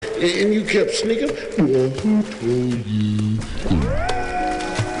and you kept sneaking. Well, who told you?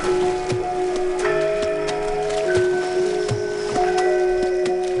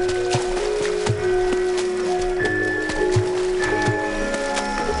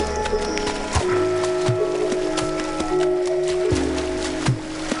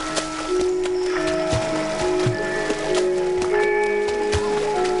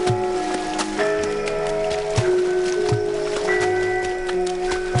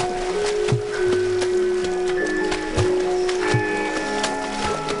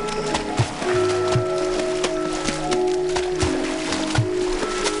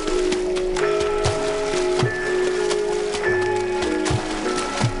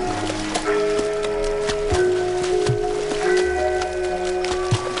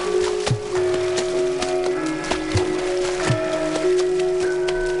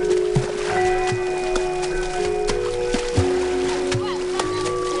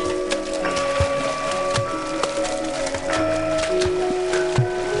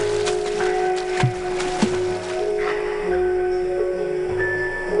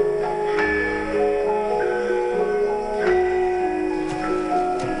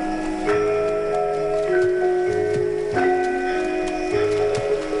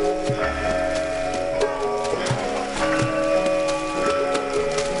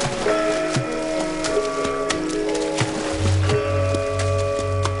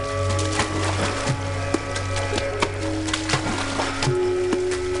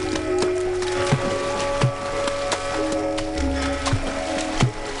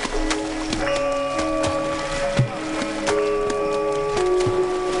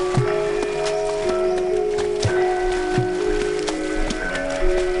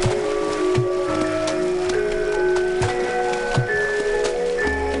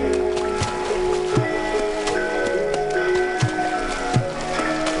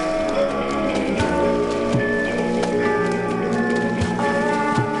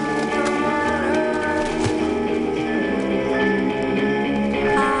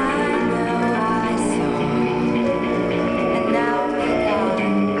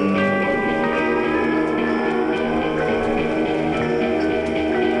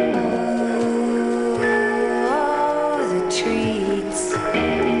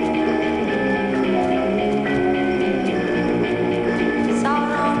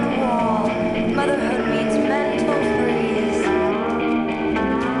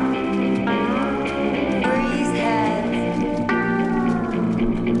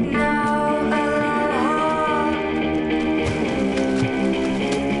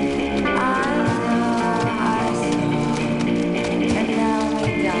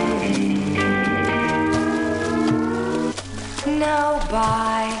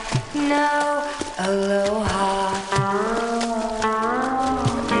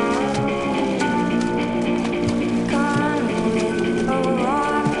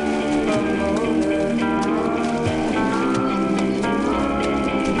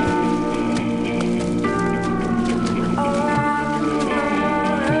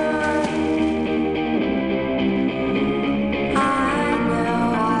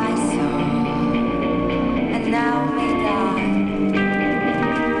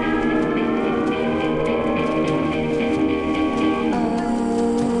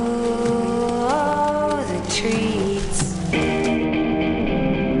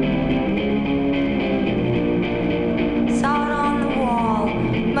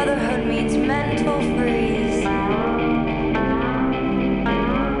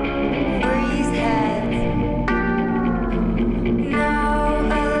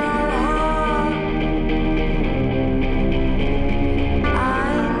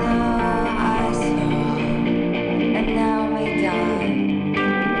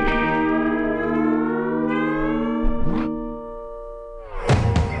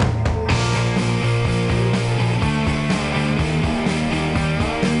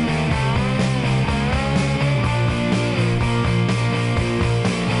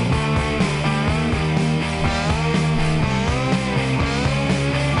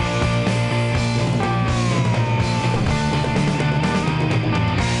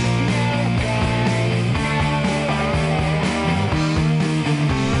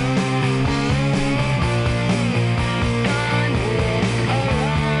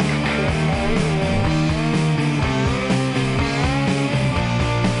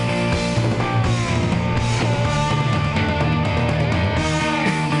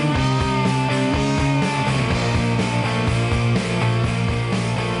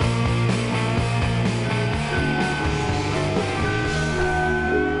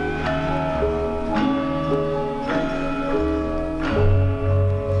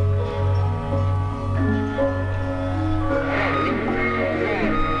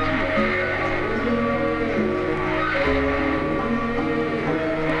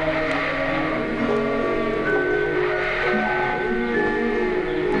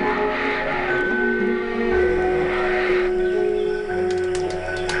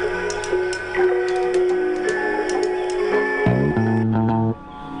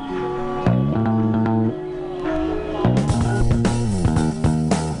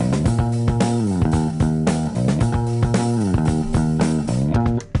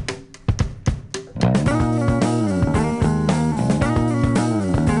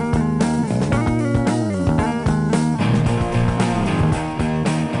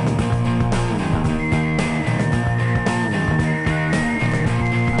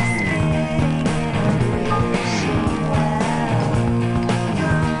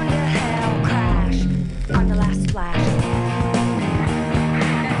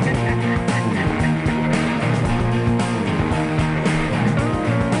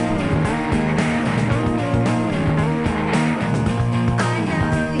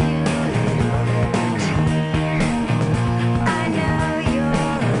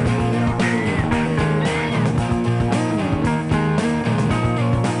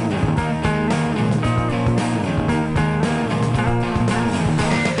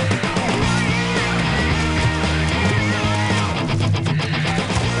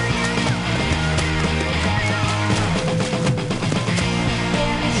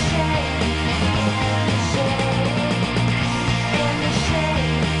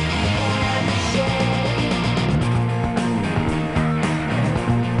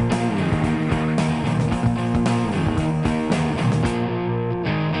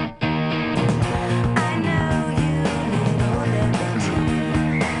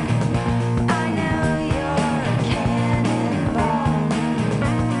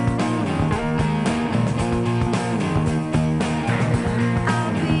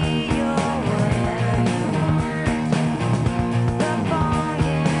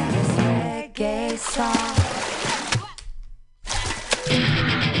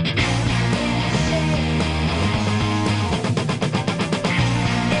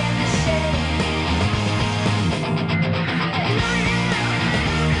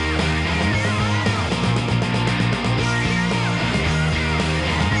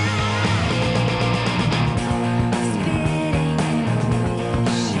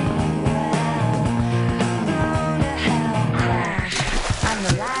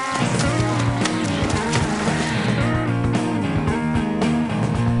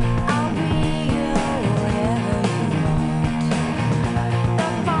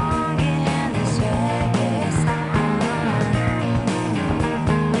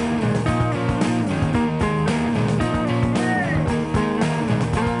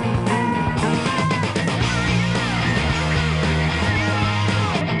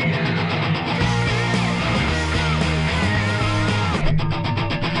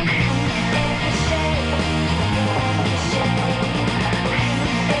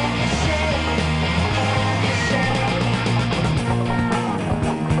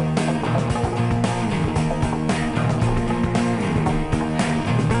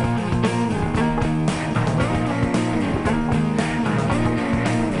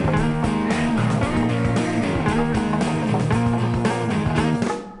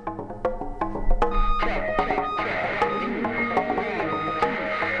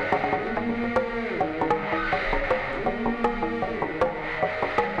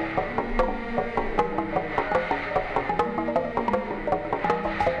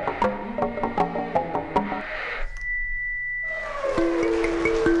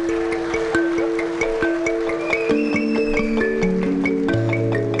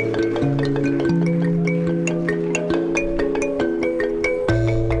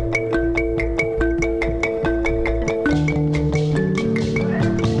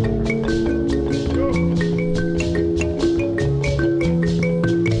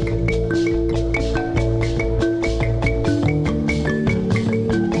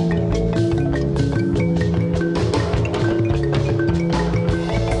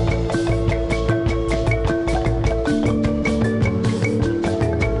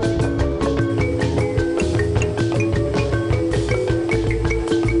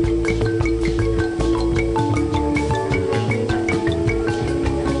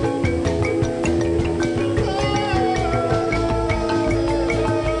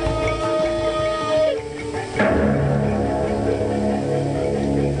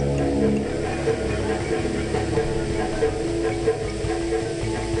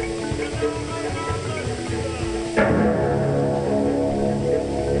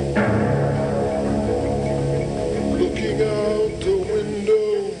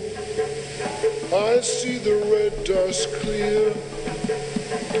 I see the red dust clear.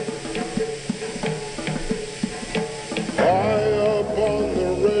 High up on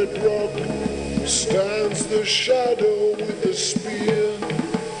the red rock stands the shadow with the spear.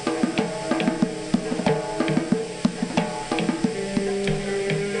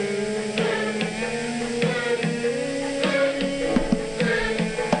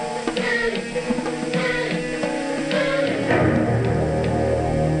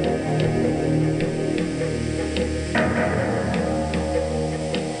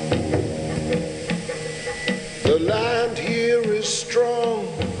 The land here is strong,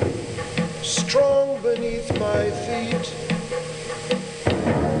 strong beneath my feet.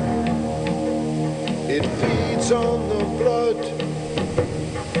 It feeds on the blood,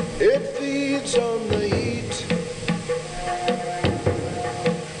 it feeds on the heat.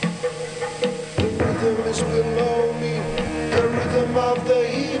 The rhythm is below me, the rhythm of the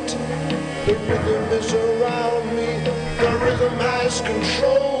heat. The rhythm is around me, the rhythm has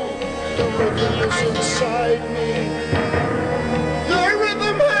control. The rhythm is inside me. The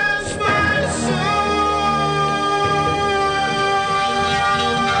rhythm has my soul.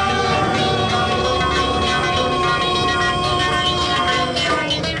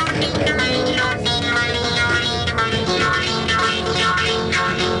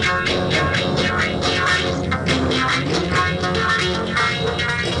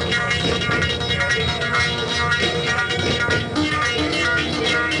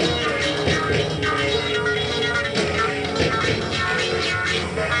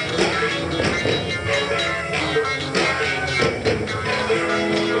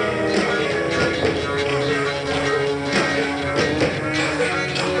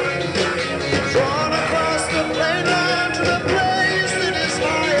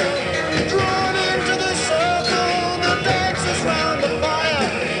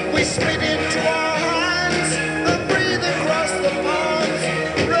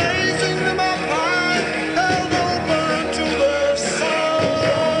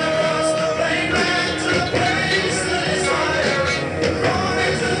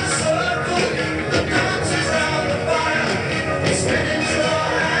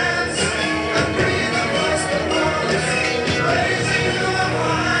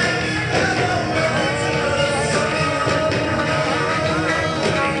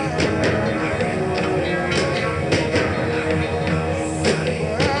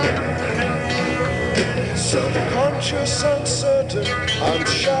 Subconscious, uncertain, I'm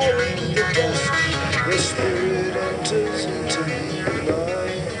showering the dust. The spirit enters into me and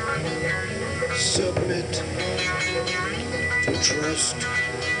I submit to trust.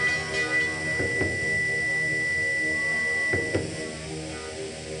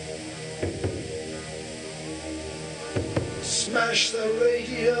 Smash the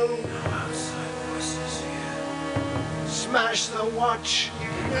radio, smash the watch,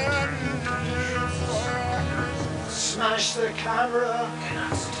 smash the camera.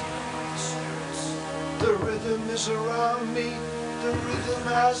 The rhythm is around me, the rhythm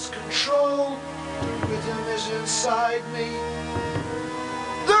has control. The rhythm is inside me.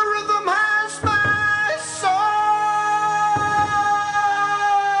 The rhythm has my soul.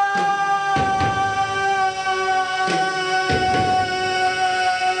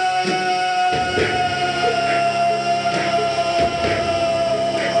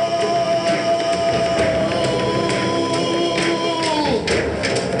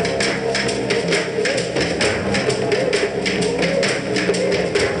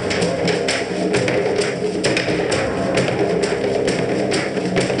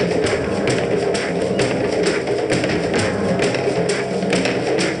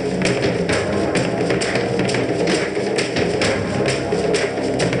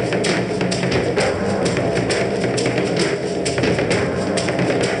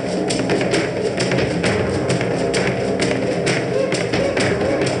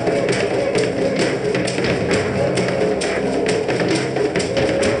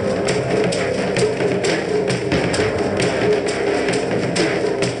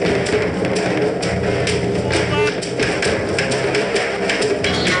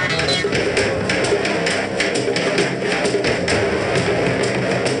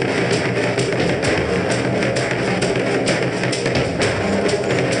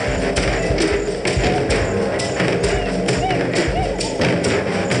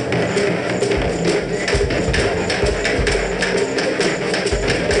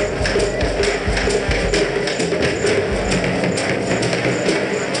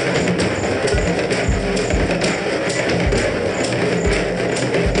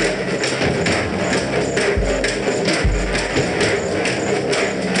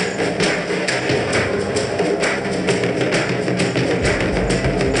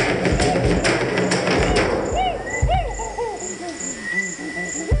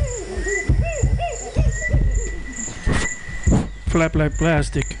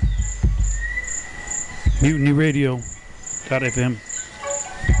 FlatBlackPlastic, MutinyRadio.fm.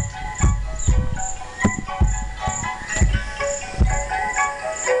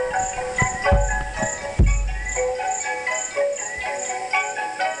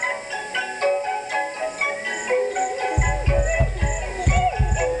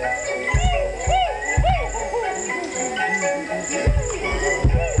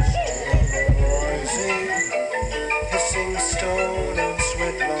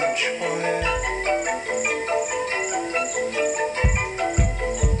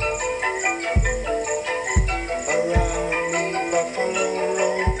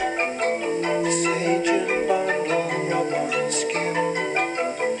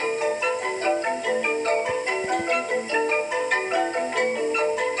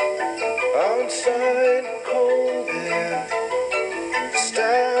 Outside, cold air.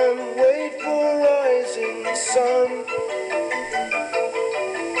 Stand, wait for rising sun.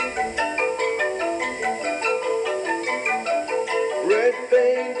 Red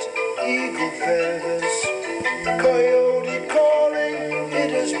paint, eagle feathers. Coyote calling,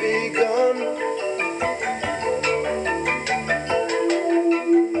 it has begun.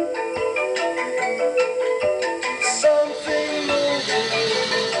 Something moving.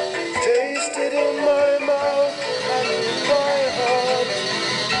 Taste it in my mouth and in my heart.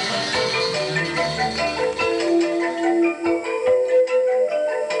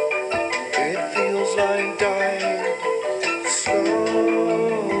 It feels like dying slow.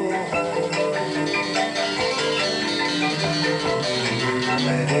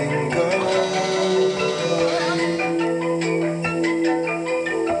 Letting go.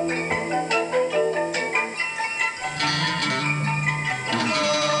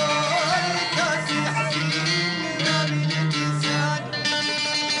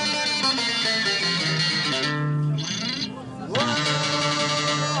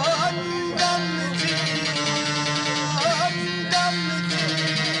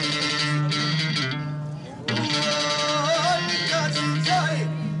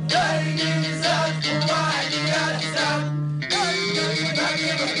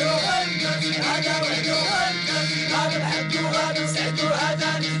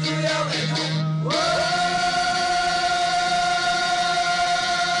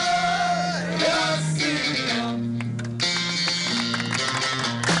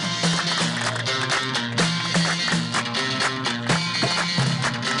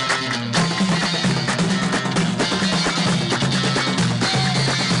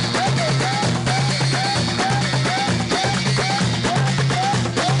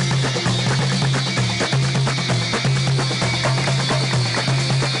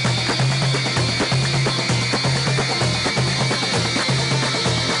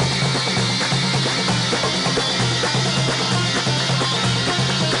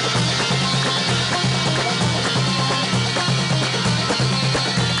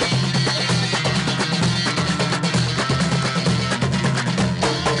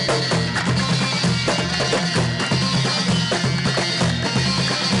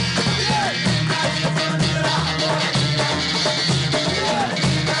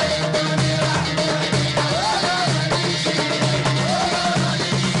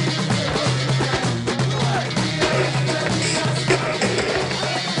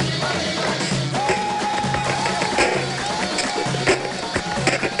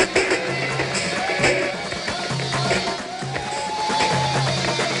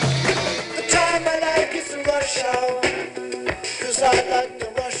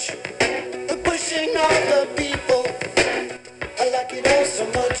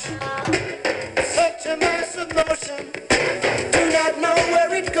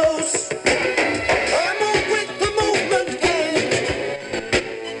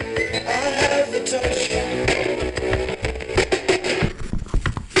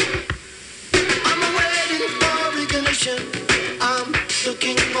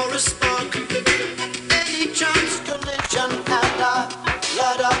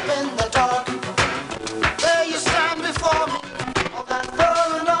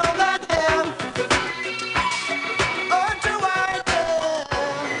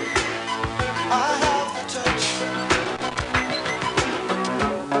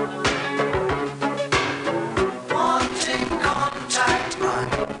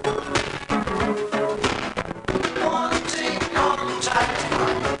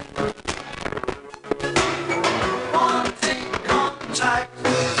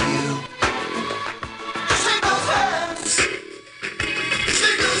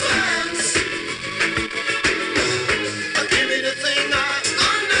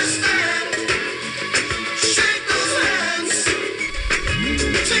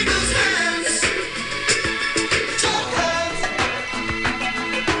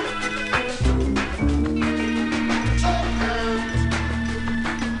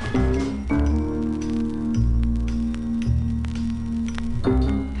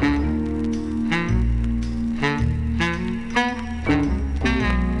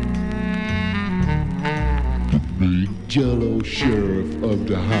 sheriff of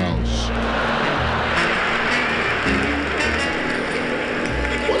the house.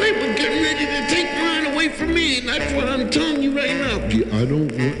 Well, they were getting ready to take mine away from me, and that's what I'm telling you right now. Yeah, I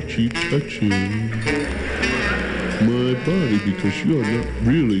don't want you touching my body because you're not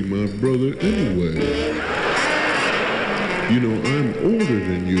really my brother anyway. You know, I'm older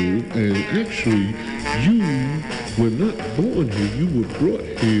than you, and actually, you were not born here. You were brought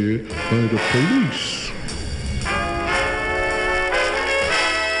here by the police.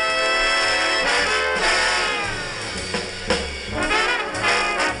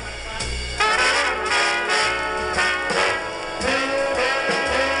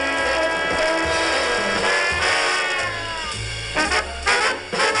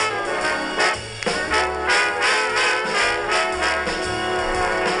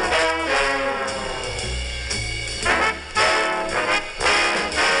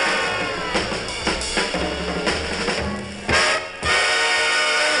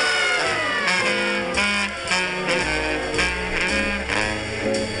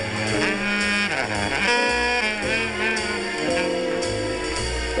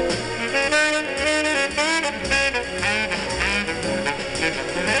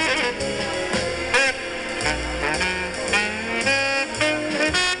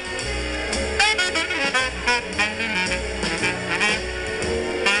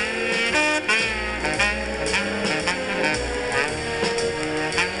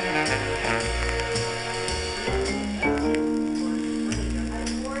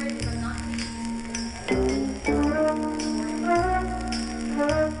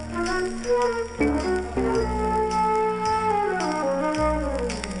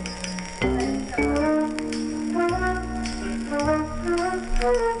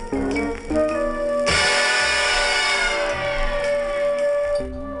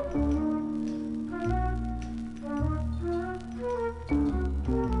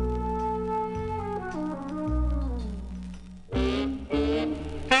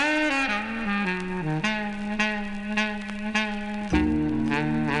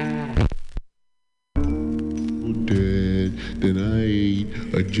 Then I ate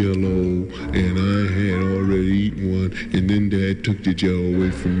a Jell-O, and I had already eaten one, and then Dad took the Jell-O away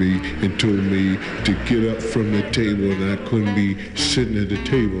from me and told me to get up from the table, and I couldn't be sitting at the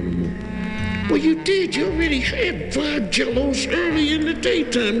table no more. Well, you did. You already had 5 Jell-Os early in the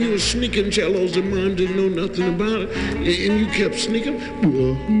daytime. You were sneaking Jell-Os, and Mom didn't know nothing about it, and you kept sneaking.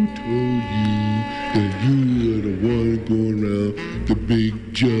 Well, who told you that you are the one going around the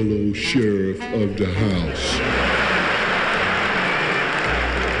big Jell-O sheriff of the house?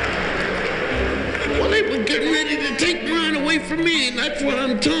 Getting ready to take mine away from me, and that's what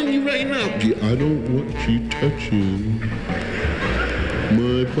I'm telling you right now. Yeah, I don't want you touching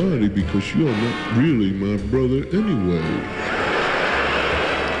my body because you're not really my brother anyway.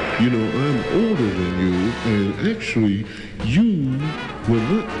 You know, I'm older than you, and actually, you were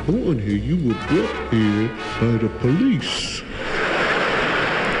not born here. You were brought here by the police.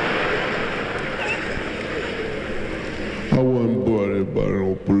 I wasn't brought here by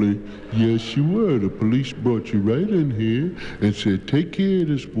no police. Yes, you were. The police brought you right in here and said, take care of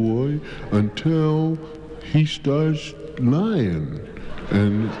this boy until he starts lying.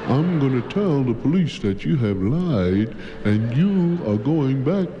 And I'm going to tell the police that you have lied and you are going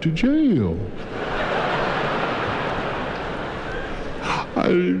back to jail.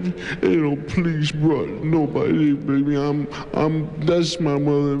 Police brought nobody, baby. That's my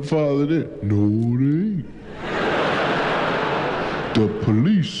mother and father there. No, they ain't. The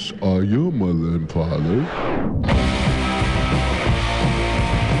police are your mother and father.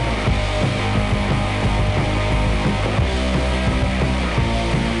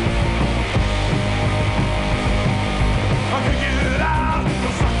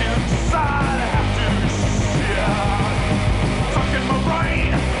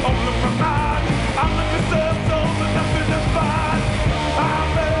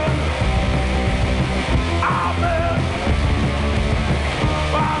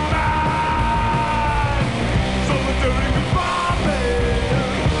 So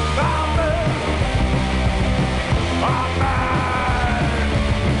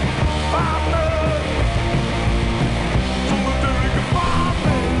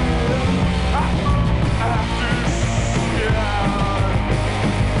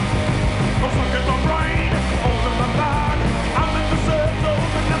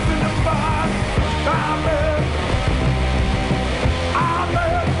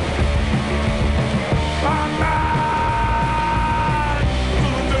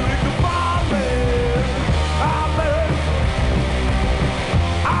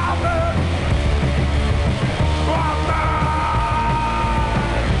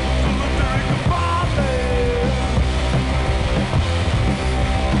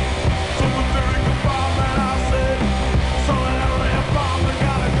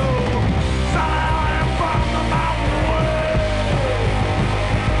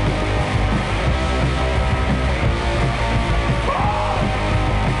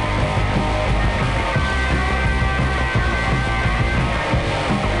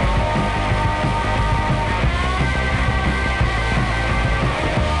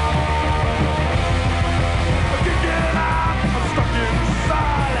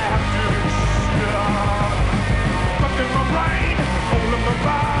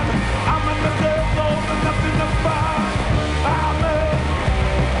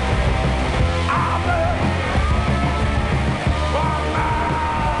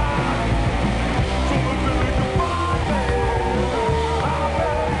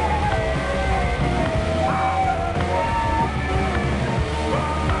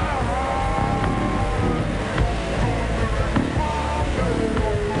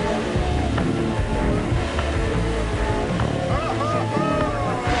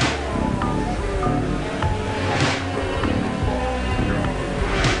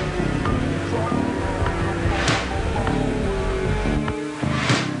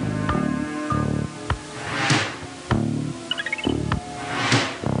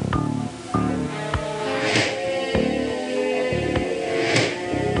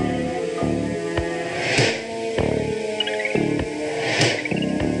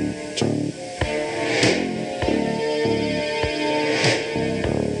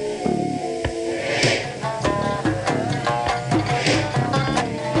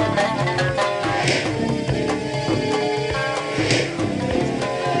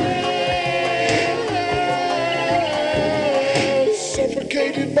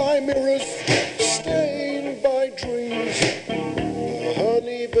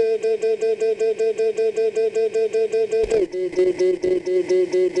This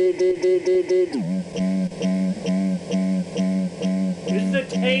is the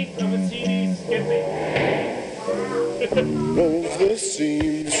tape of a CD skipping. Of the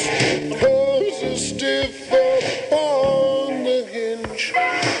seams, close a stiff upon the hinge.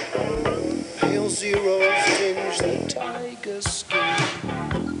 Pale zeros tinge the tiger skin.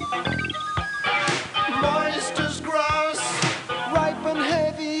 Moist as grass, ripe and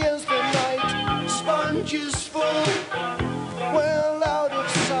heavy as the night. Sponges full, well out of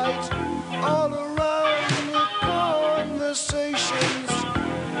sight. All around me conversations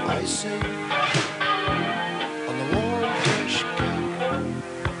I sing on the warm dish cake.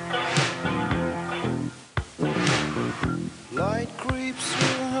 Light creeps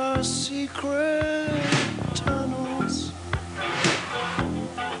through her secret tunnels,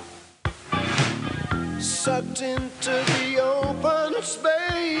 sucked into the open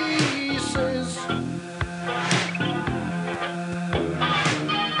spaces,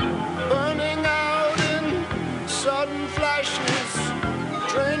 burning out in sudden flashes,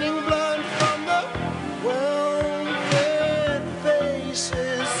 draining blood from the well-fed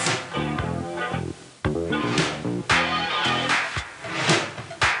faces.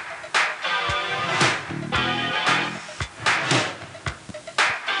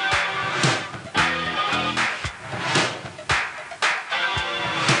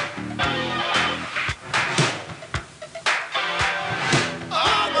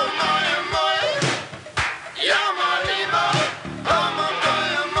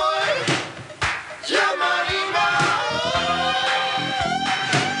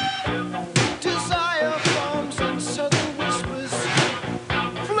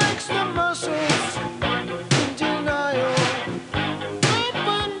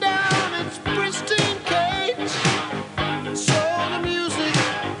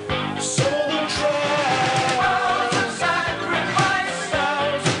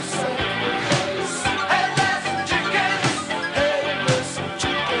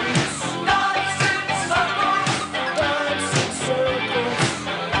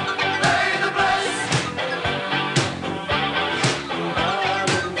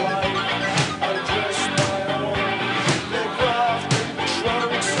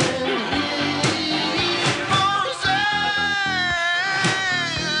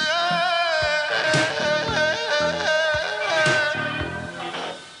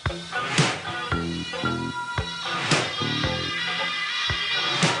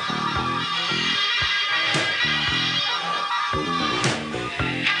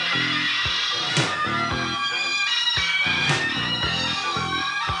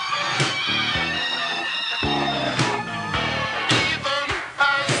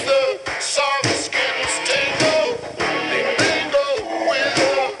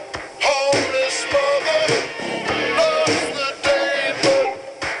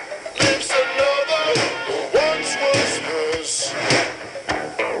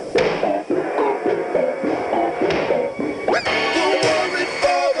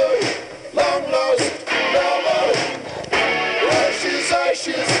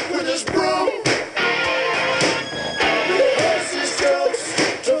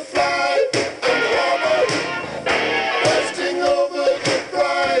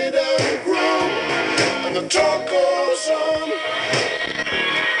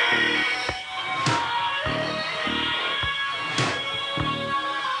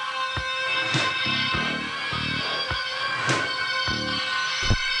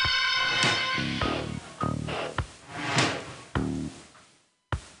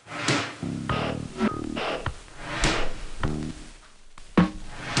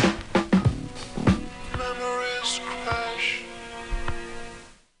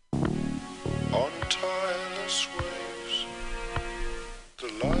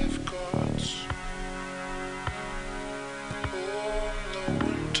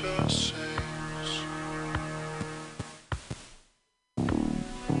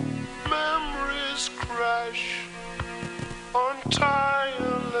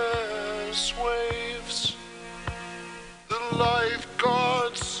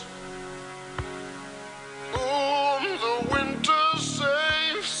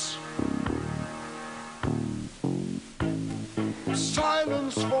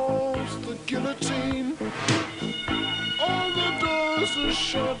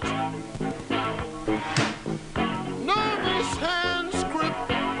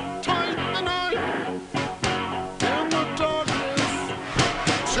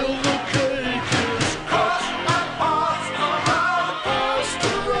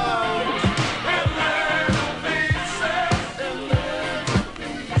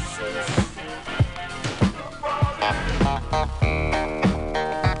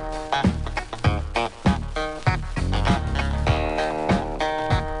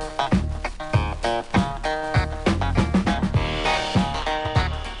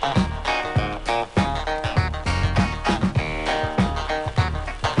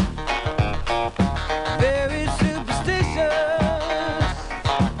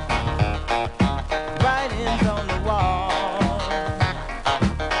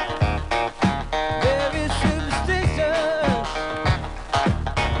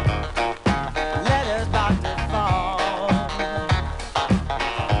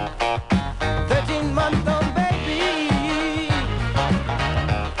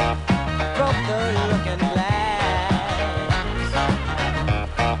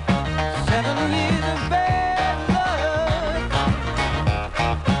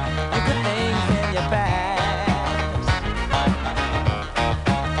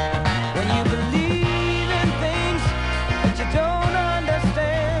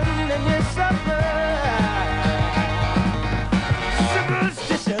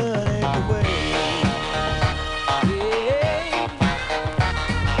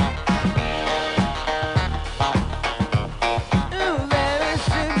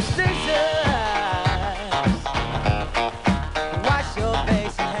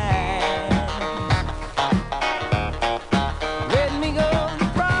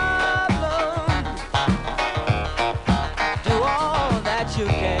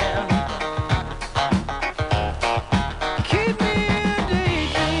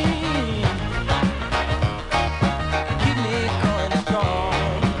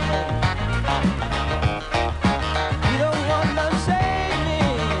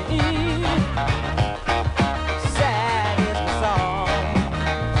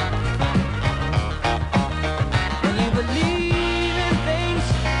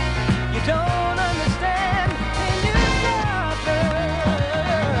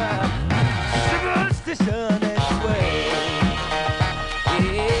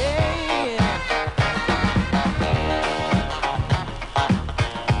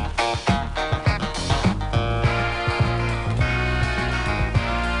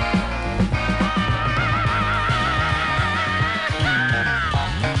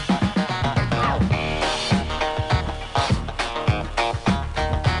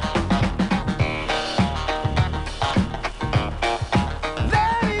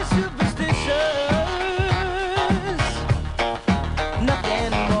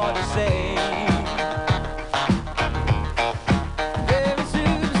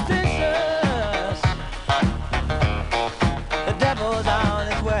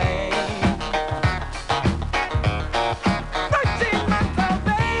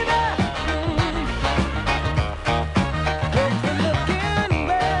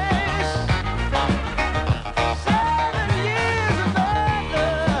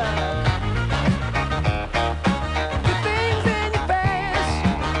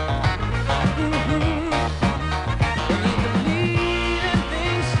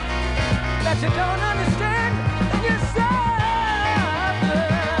 you don't understand, and you suffer.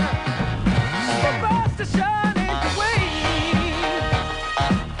 Supposed to shine in the way.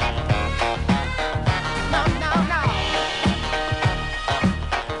 Now, now, now.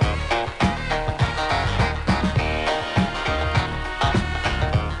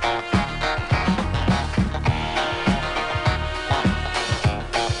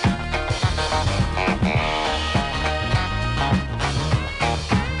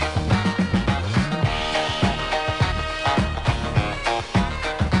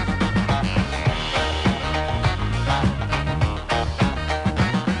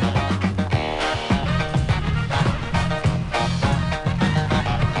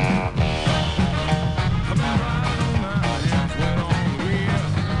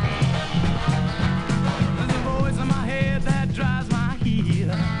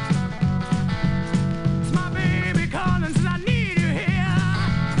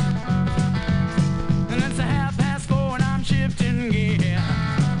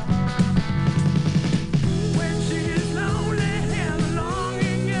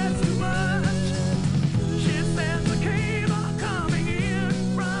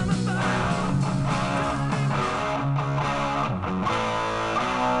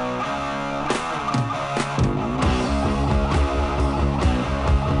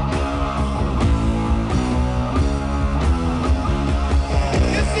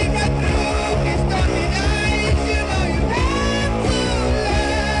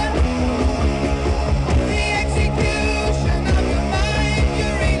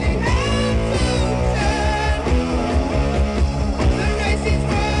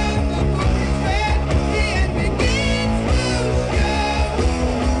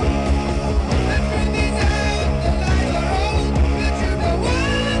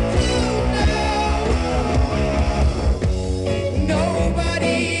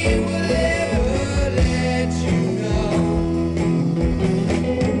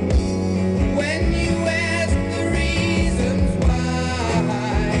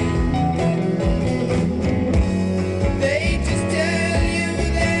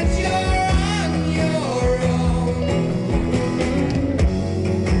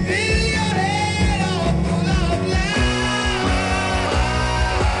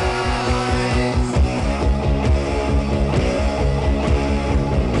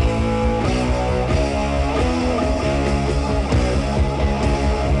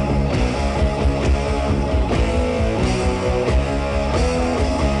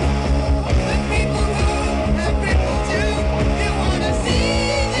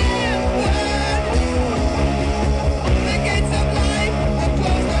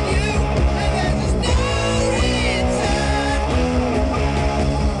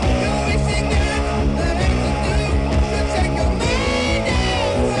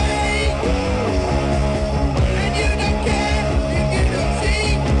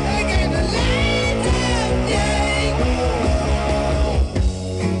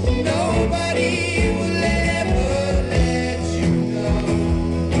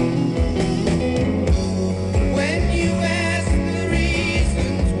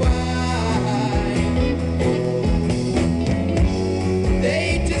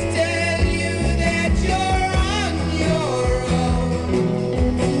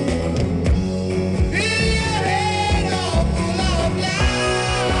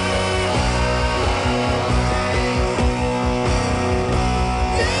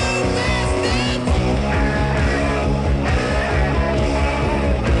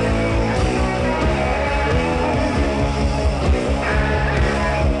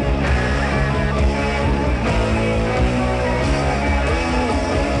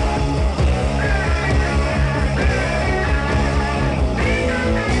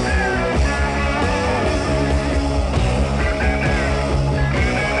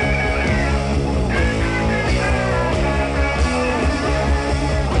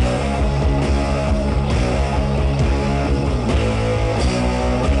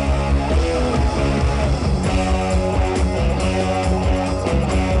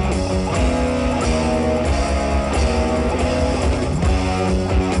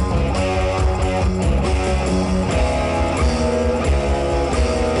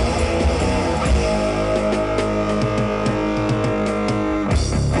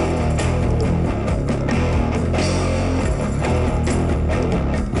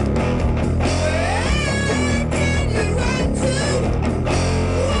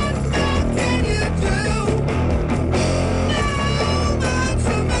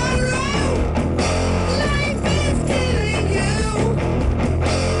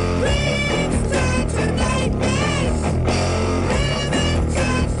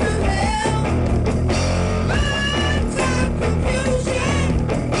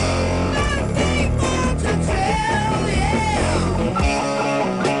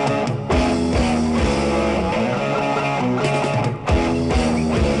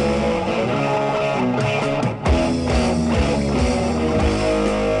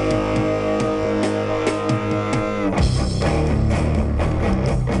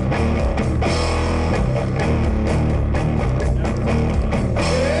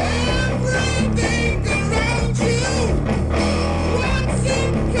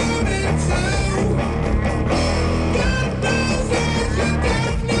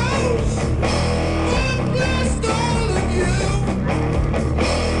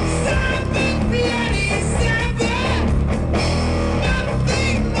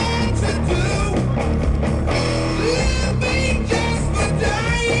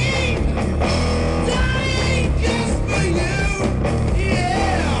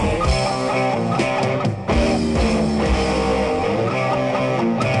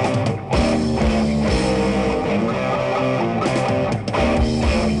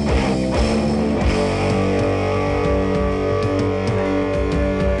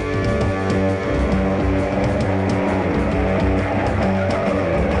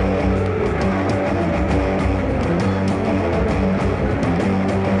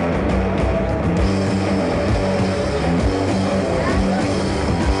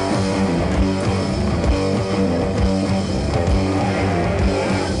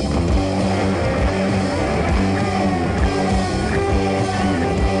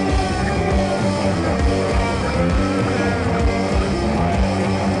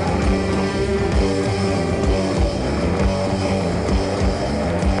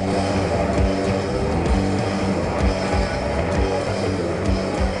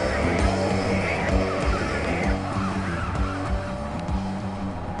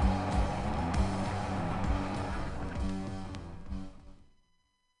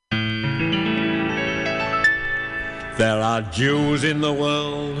 There are Jews in the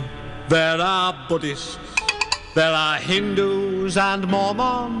world, there are Buddhists, there are Hindus and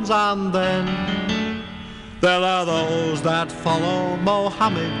Mormons, and then there are those that follow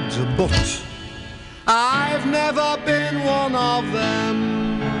Mohammed, but I've never been one of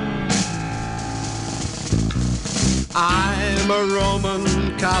them. I'm a Roman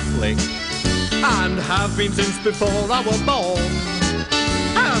Catholic and have been since before I was born.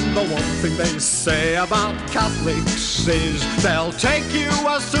 And the one thing they say about Catholics is they'll take you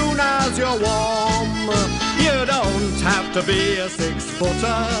as soon as you're warm. You don't have to be a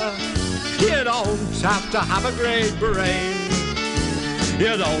 6-footer. You don't have to have a great brain.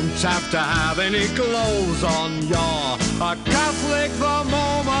 You don't have to have any clothes on. You're a Catholic the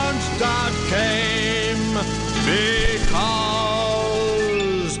moment that came.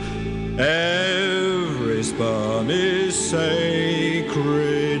 Because every sperm is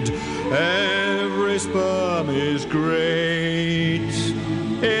sacred, every sperm is great.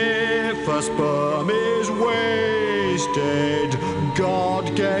 If a sperm is wasted,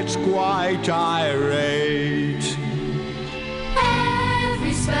 God gets quite irate.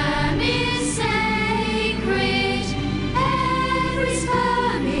 Every sperm is sacred, every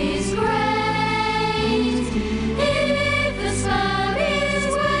sperm is great. If the sperm is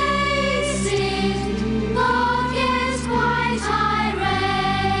wasted, God gets quite irate.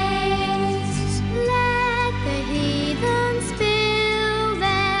 Let the heathen spill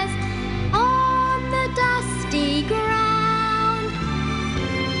theirs on the dusty ground.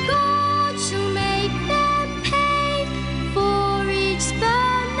 God shall make them pay for each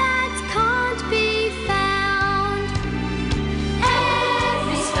sperm that can't be found.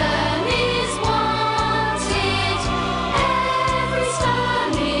 Every sperm is wanted, every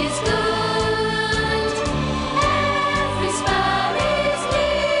sperm is good, every sperm is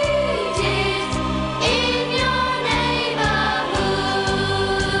needed in your neighborhood.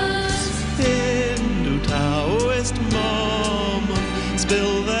 Hindu, Taoist, Mormon,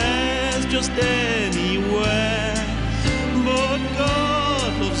 spill theirs just anywhere. But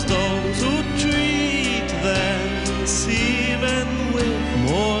God loves those who treat their semen with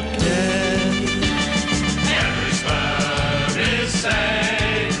more care. Every sperm is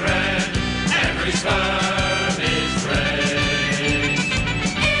sacred, every sperm is great.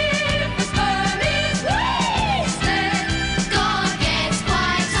 If the sperm is wasted, God gets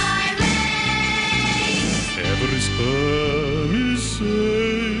quite irate. Every sperm is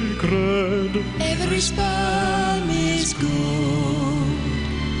sacred, every sperm is good.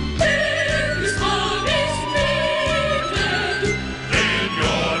 Every sperm is needed In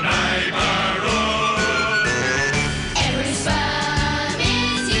your neighborhood, every sperm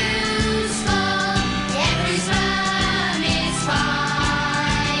is useful, every sperm is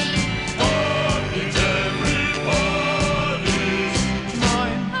fine. God gives everybody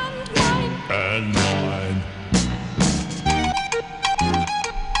Mine and mine.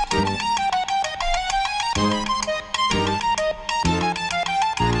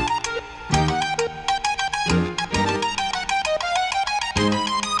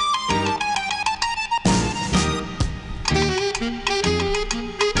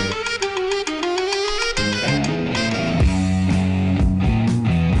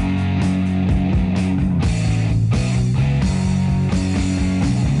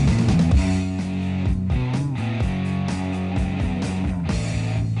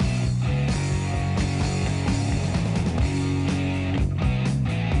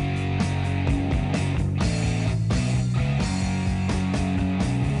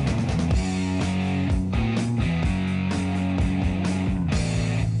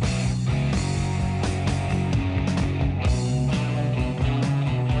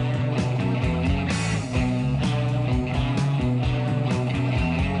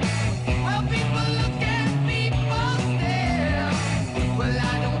 Well, people look at me for stare. Well, I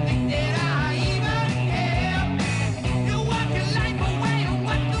don't think that I even care. You work your life away, and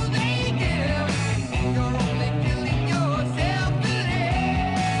what do they give? You're only killing yourself to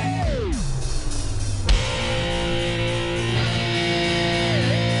live.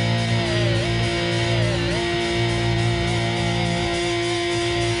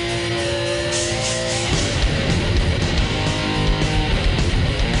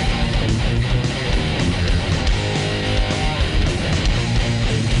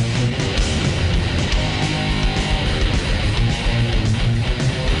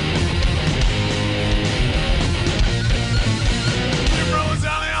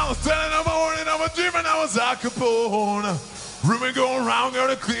 Al Capone. Rumor going around,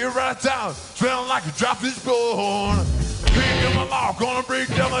 gonna clear right down. Smelling like a drop this bone. Pick up my lock, gonna break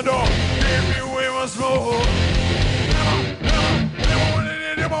down the door. Give me away my smoke.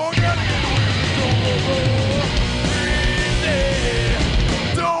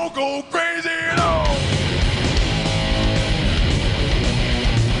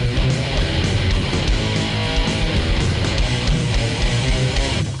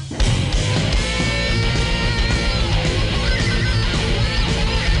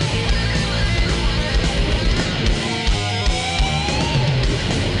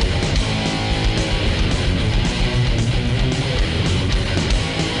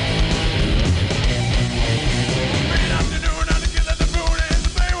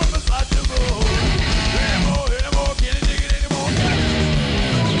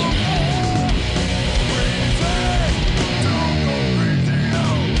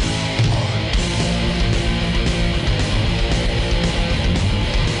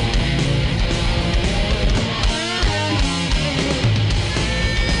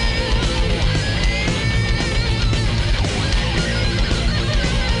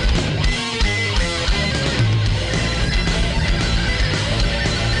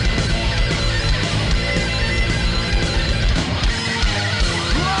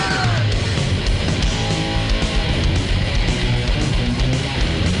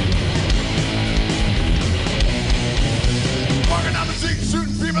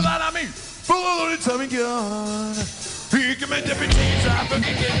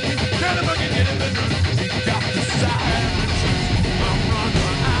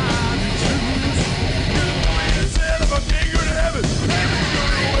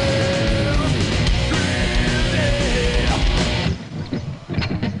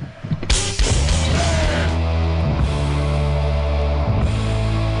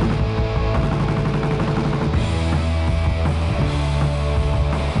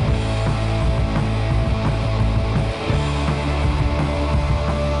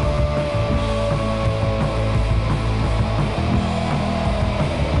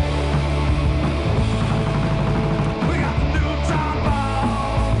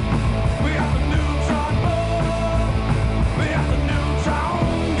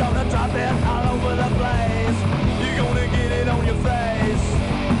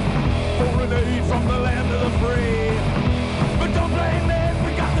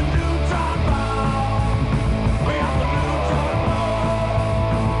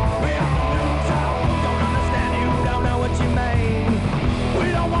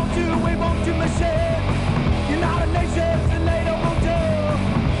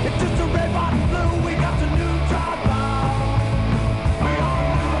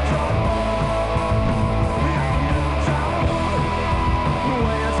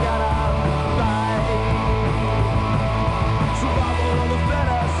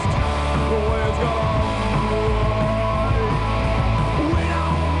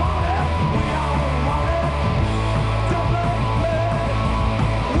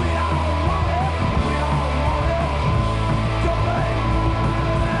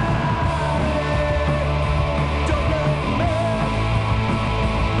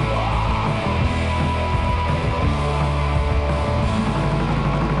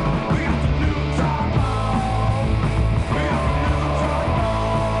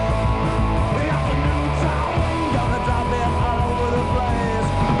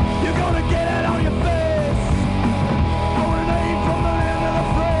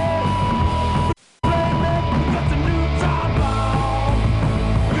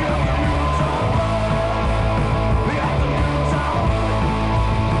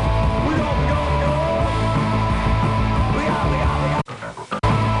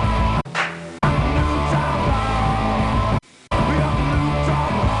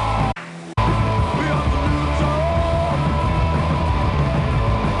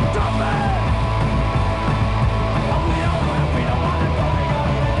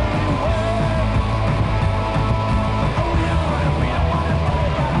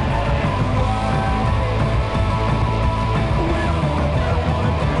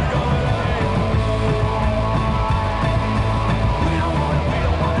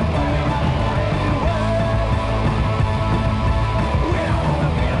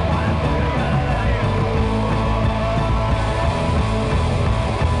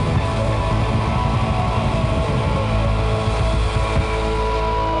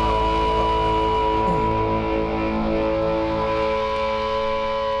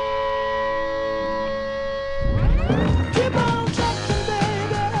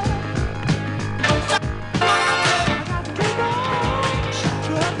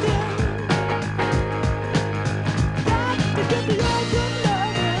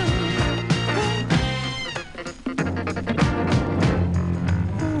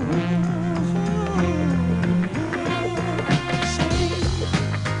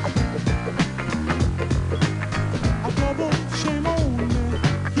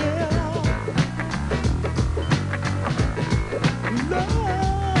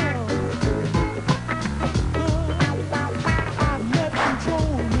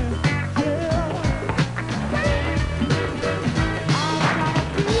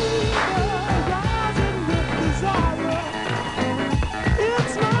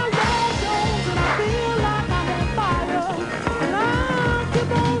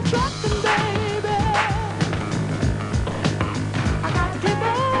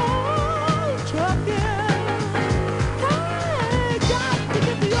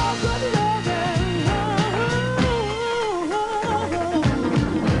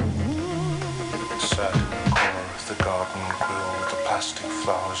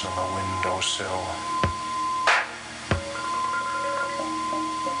 flowers on the windowsill.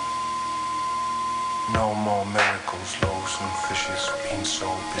 No more miracles, loaves and fishes, been so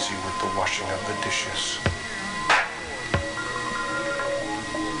busy with the washing of the dishes.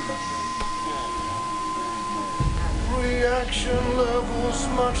 Reaction levels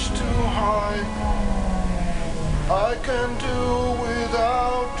much too high. I can do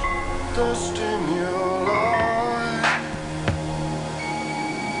without the stimuli.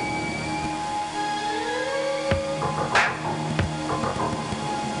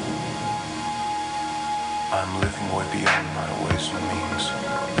 I'm living way beyond my ways and means,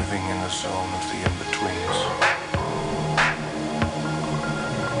 living in the zone of the in-betweens.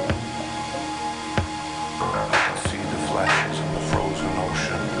 I can see the flashes of the frozen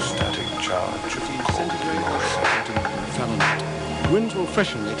ocean, the static charge of the cold emotion. Winds will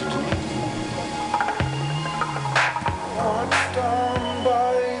freshen later tonight. Watched on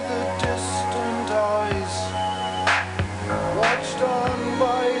by the distant eyes, watched on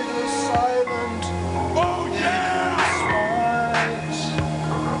by the silent, oh yeah, smiles.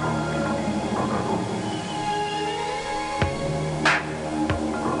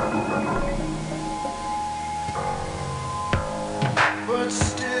 But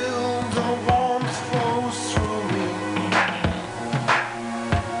still the warmth flows through me,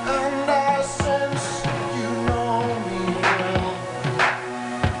 and I sense you know me well.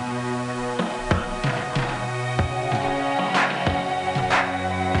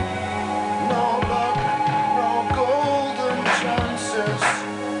 No luck, no golden chances,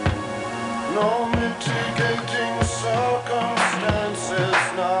 no mitigating circumstances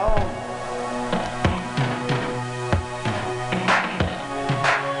now.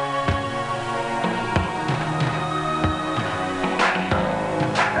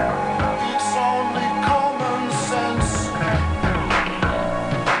 It's only common sense.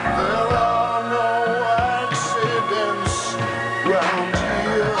 There are no accidents round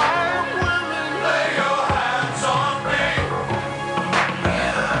here. I'm willing. Lay your hands on me.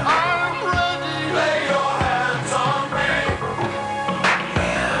 I'm ready. Lay your hands on me.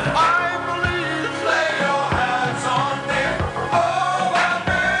 I believe. Lay your hands on me. Oh, I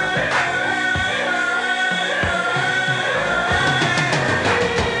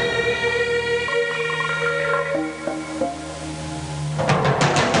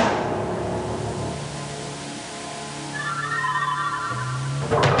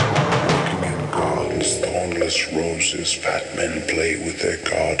Walking in gardens, thornless roses, fat men play with their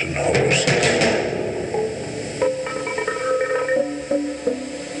garden hoses.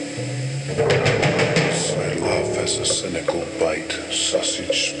 I laugh as a cynical bite,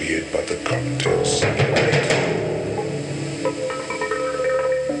 sausage speared by the cocktail sunlight.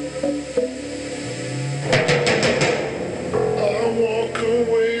 I walk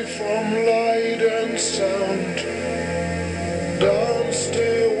away from light and sound, down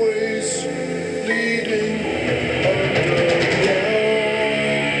stairways leading underground.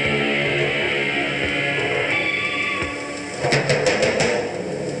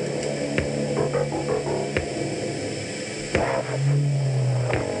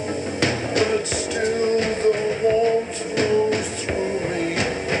 But still the warmth flows through me,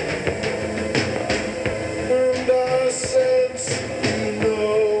 and I sense you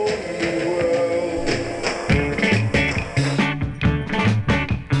know me well.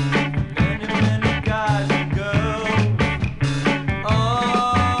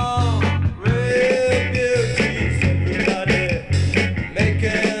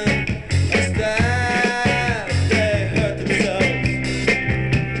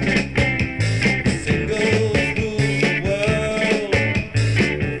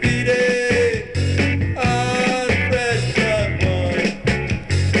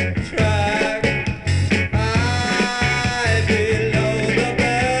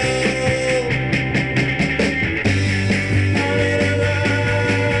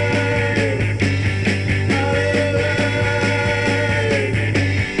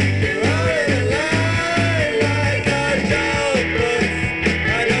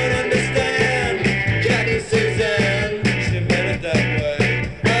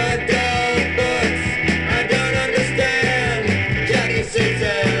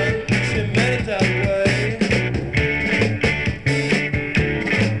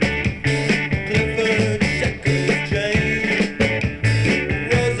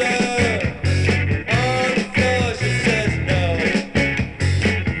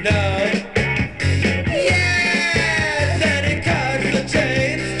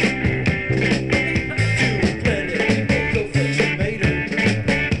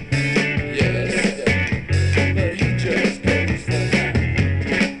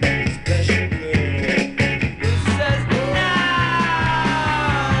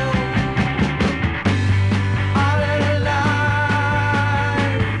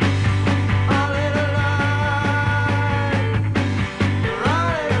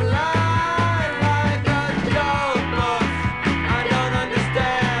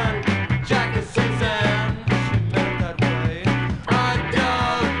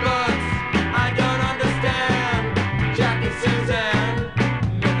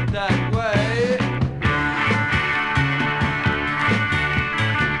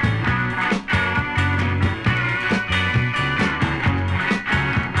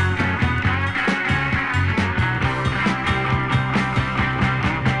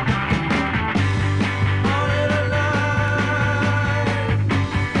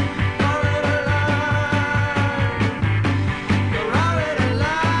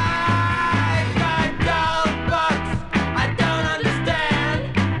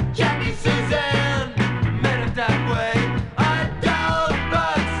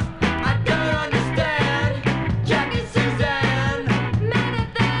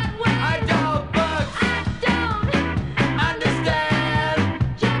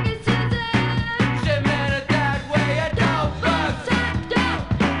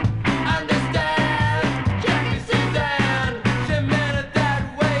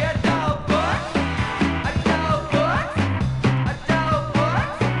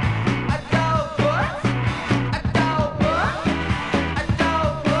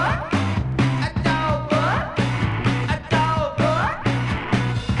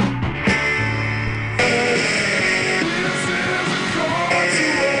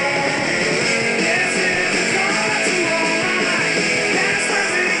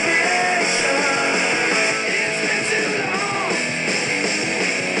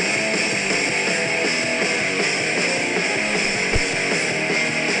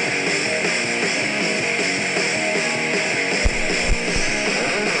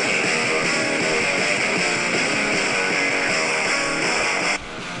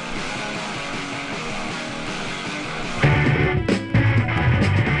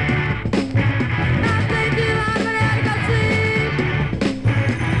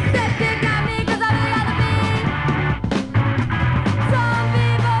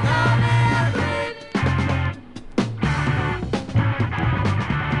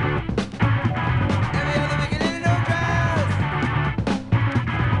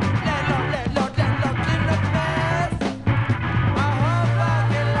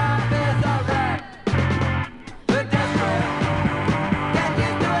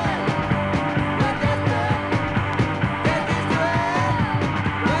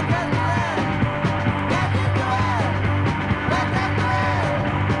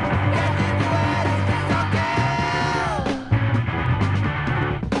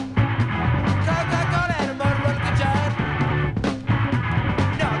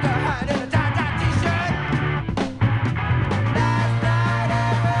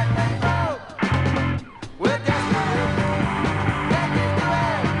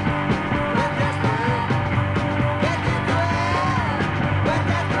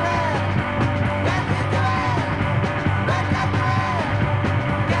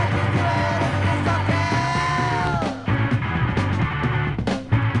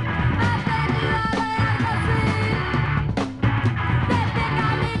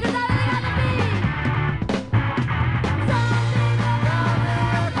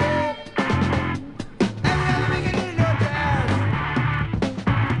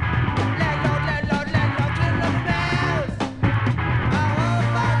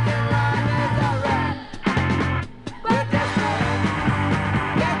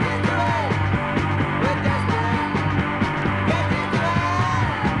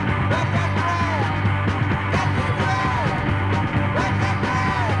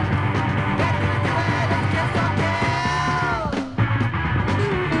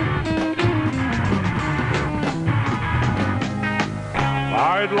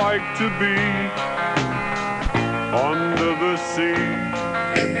 I'd like to be under the sea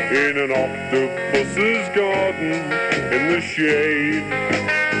in an octopus's garden in the shade.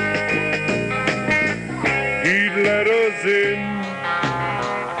 He'd let us in,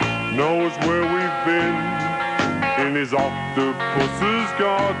 knows where we've been, in his octopus's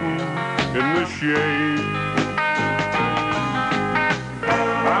garden in the shade.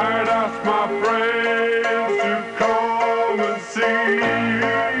 I'd ask my friends to come and see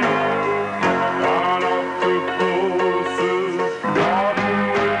an octopus's garden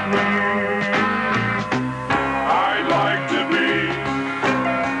with me. I'd like to be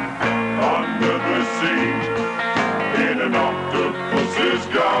under the sea in an octopus's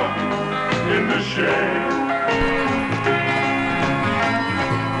garden in the shade.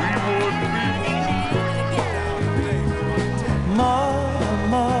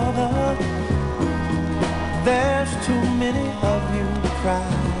 Mother, there's too many of you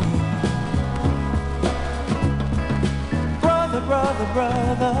crying. Brother, brother,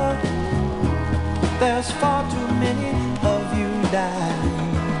 brother, there's far too many of you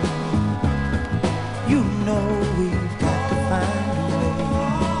dying. You know we've got to find a way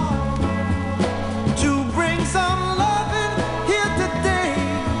to bring some loving here today.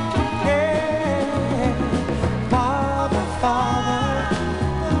 Yeah. Father, Father,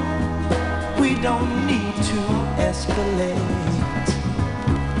 we don't need to escalate.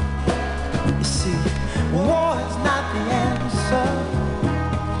 You see, war is not the answer,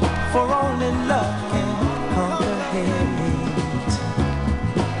 for only love can conquer hate.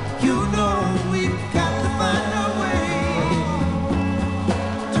 You know we've got to find a way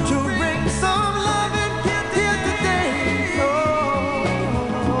to bring some loving here today. Oh,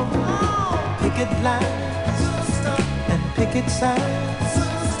 picket lines and picket signs,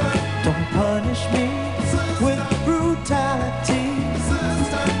 don't punish me with brutality.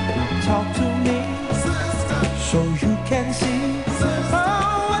 Talk to me so you can see.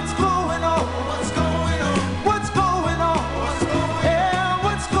 Oh, what's going on? What's going on? What's going on? Yeah,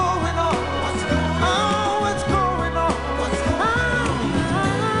 what's going on? Oh, what's going on?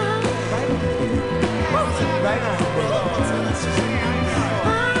 Right on. Right on. Right on.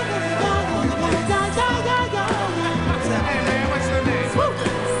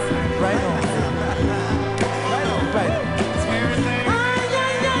 Right on.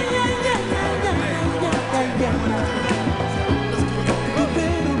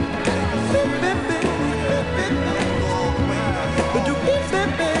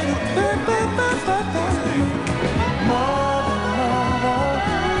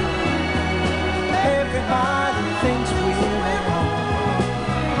 Everybody thinks we're at home.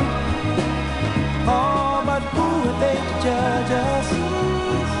 Oh, but who are they to judge us?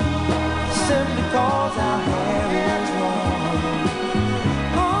 Simply cause our hair is long.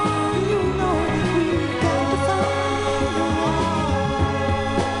 Oh, you know we've got to find a way.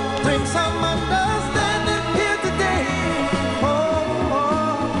 Bring some understanding here today. Oh,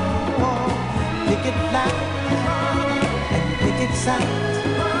 oh, oh. Picket lines and picket signs,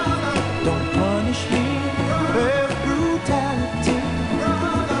 don't punish me with brutality.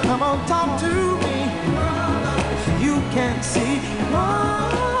 Come on, talk to me if you can't see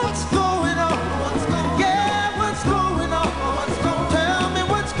what's going on. Yeah, what's going on? Tell me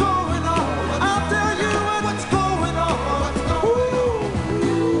what's going on. I'll tell you what's going on. Ooh.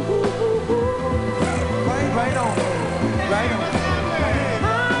 Right on. Right on.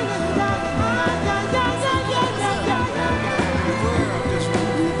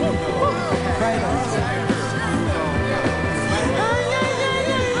 Right on.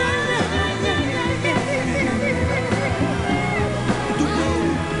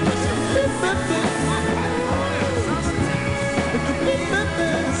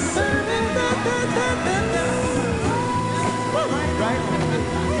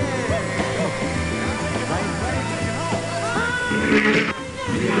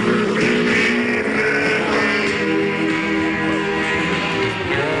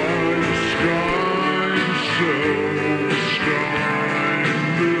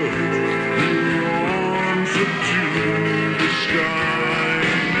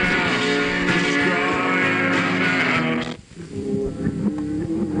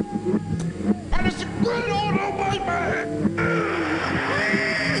 And it's a good order, baby.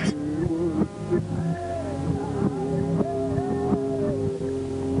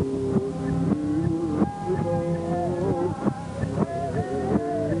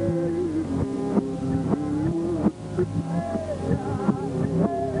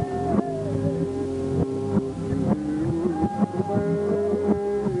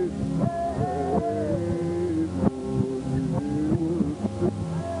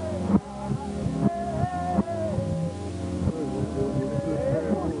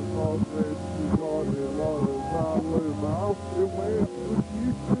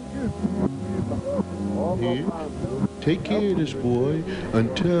 take care of this boy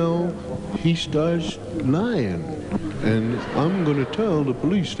until he starts lying. And I'm going to tell the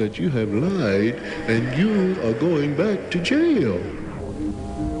police that you have lied and you are going back to jail.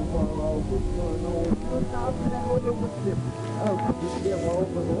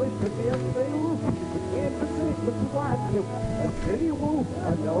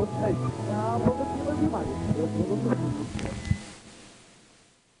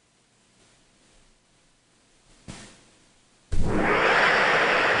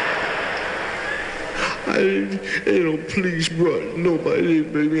 Police brought nobody,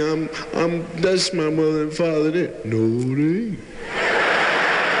 baby. That's my mother and father there. No, they ain't.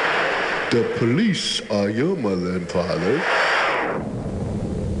 The police are your mother and father.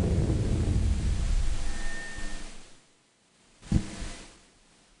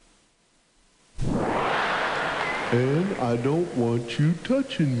 And I don't want you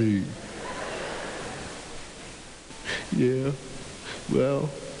touching me. Yeah, well,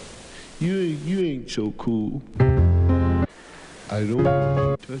 you ain't so cool. I don't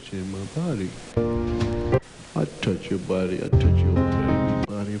want you touching my body. I touch your body. I touch your baby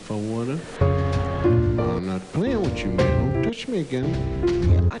body if I wanna. I'm not playing with you, man. Don't touch me again.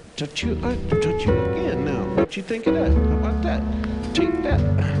 Yeah, I touch you again now. What you think of that? How about that? Take that.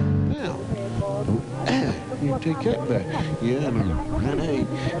 Now. You take that back. Yeah, no. Hey,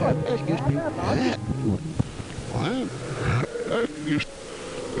 excuse me. What?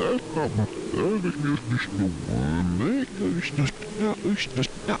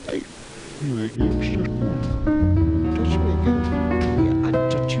 Touch me again. Yeah, I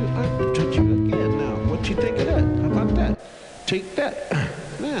touch you again now. What you think of that? How about that? Take that.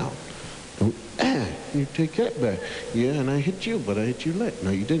 Now. You take that back. Yeah, and I hit you, but I hit you last.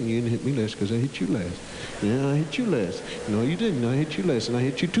 No, you didn't. You didn't hit me last because I hit you last. Yeah, I hit you last. No, you didn't. I hit you last, and I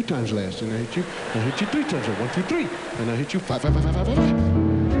hit you 2 times last, and I hit you 3 times. 1, 2, 3, and I hit you 5, 6,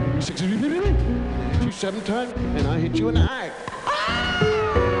 7, 8, 9. I hit you 7 times, and I hit you in the eye.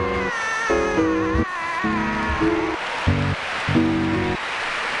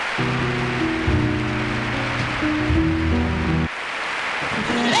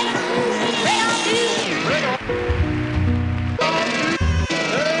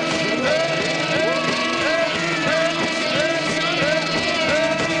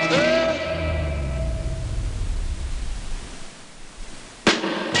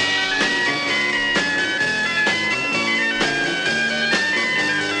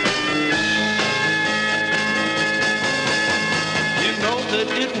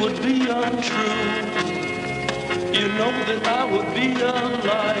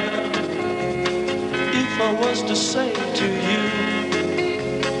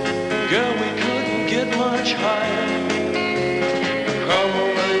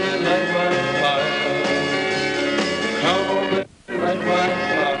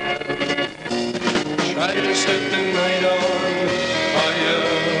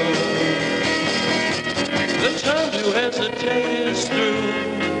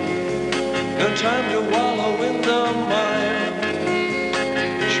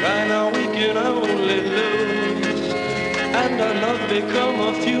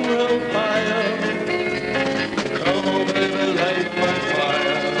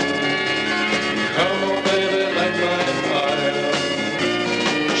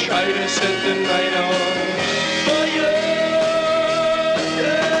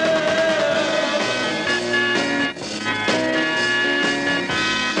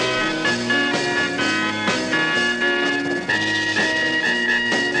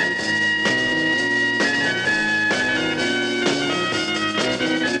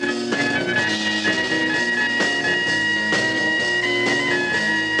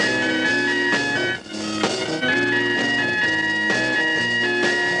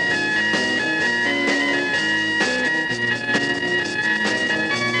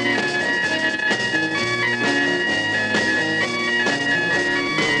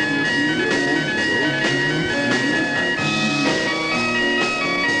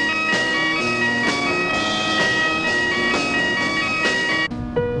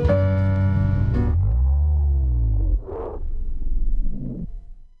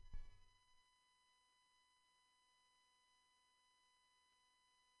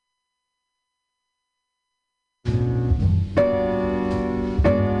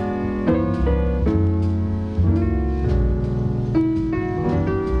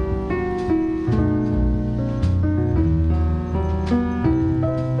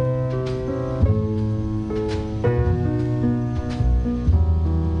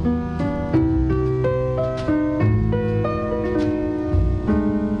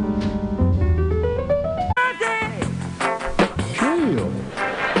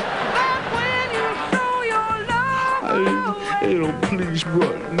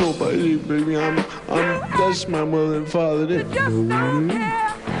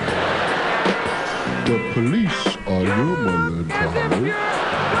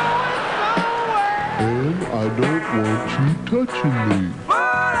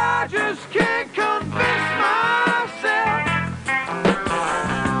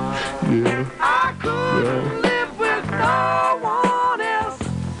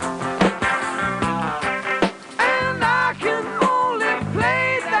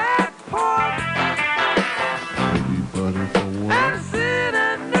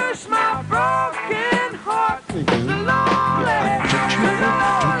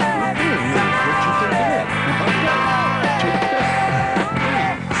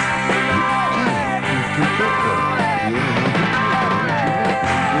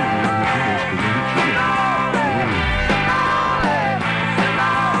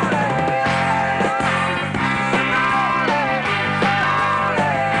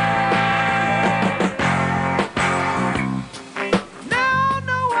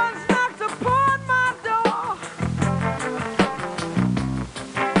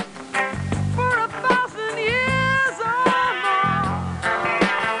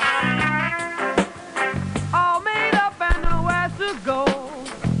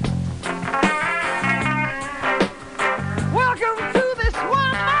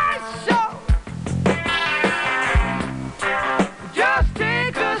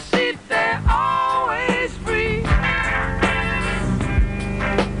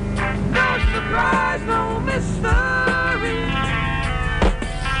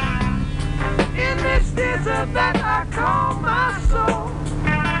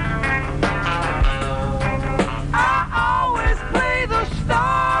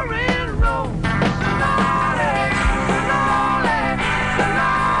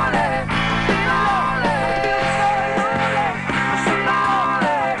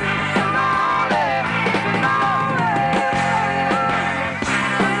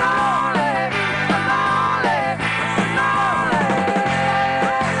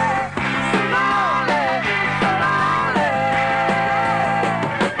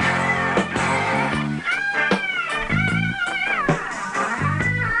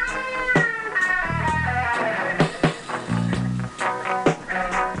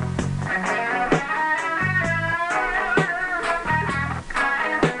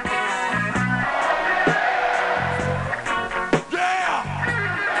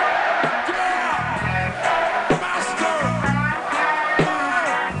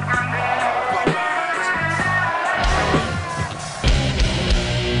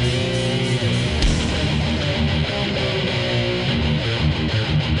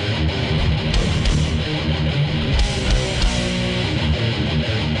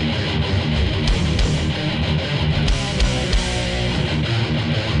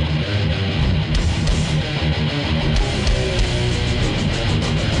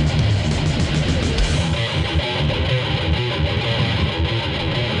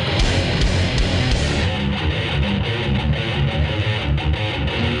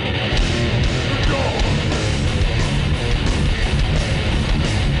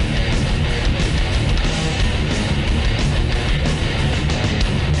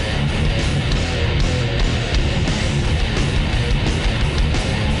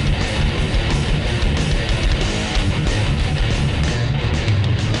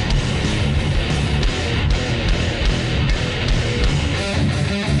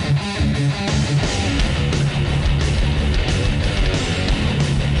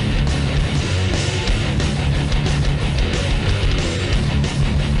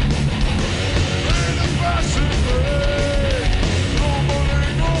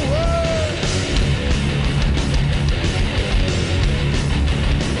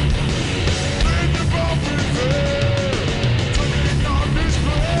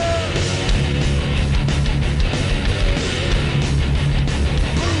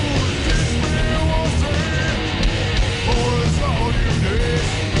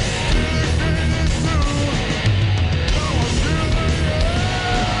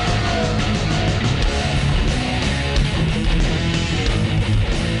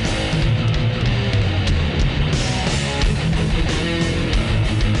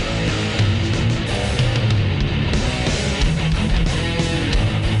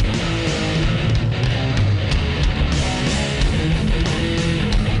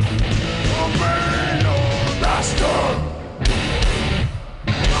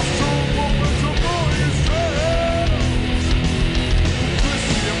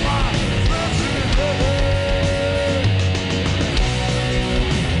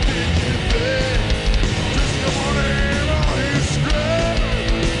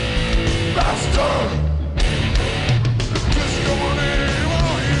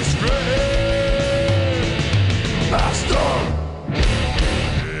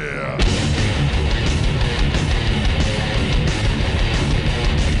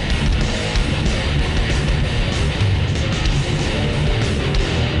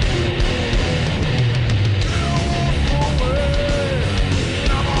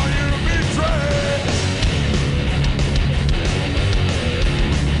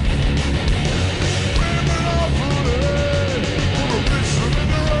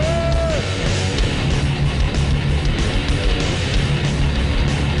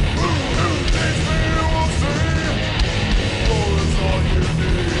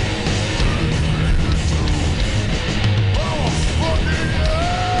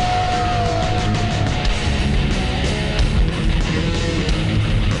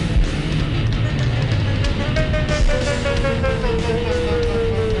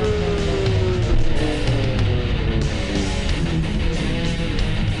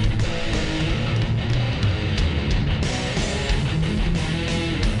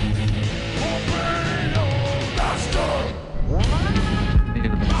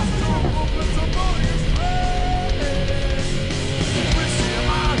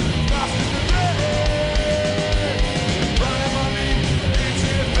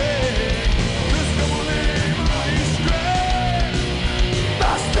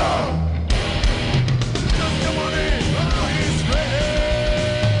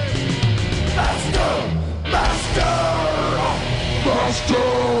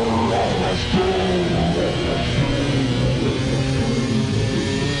 hamburger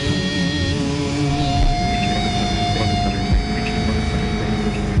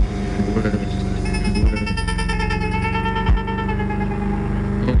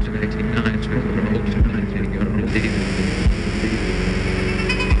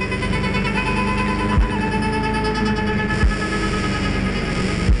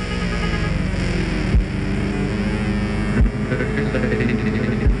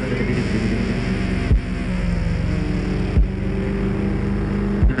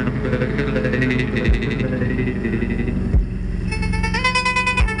lady.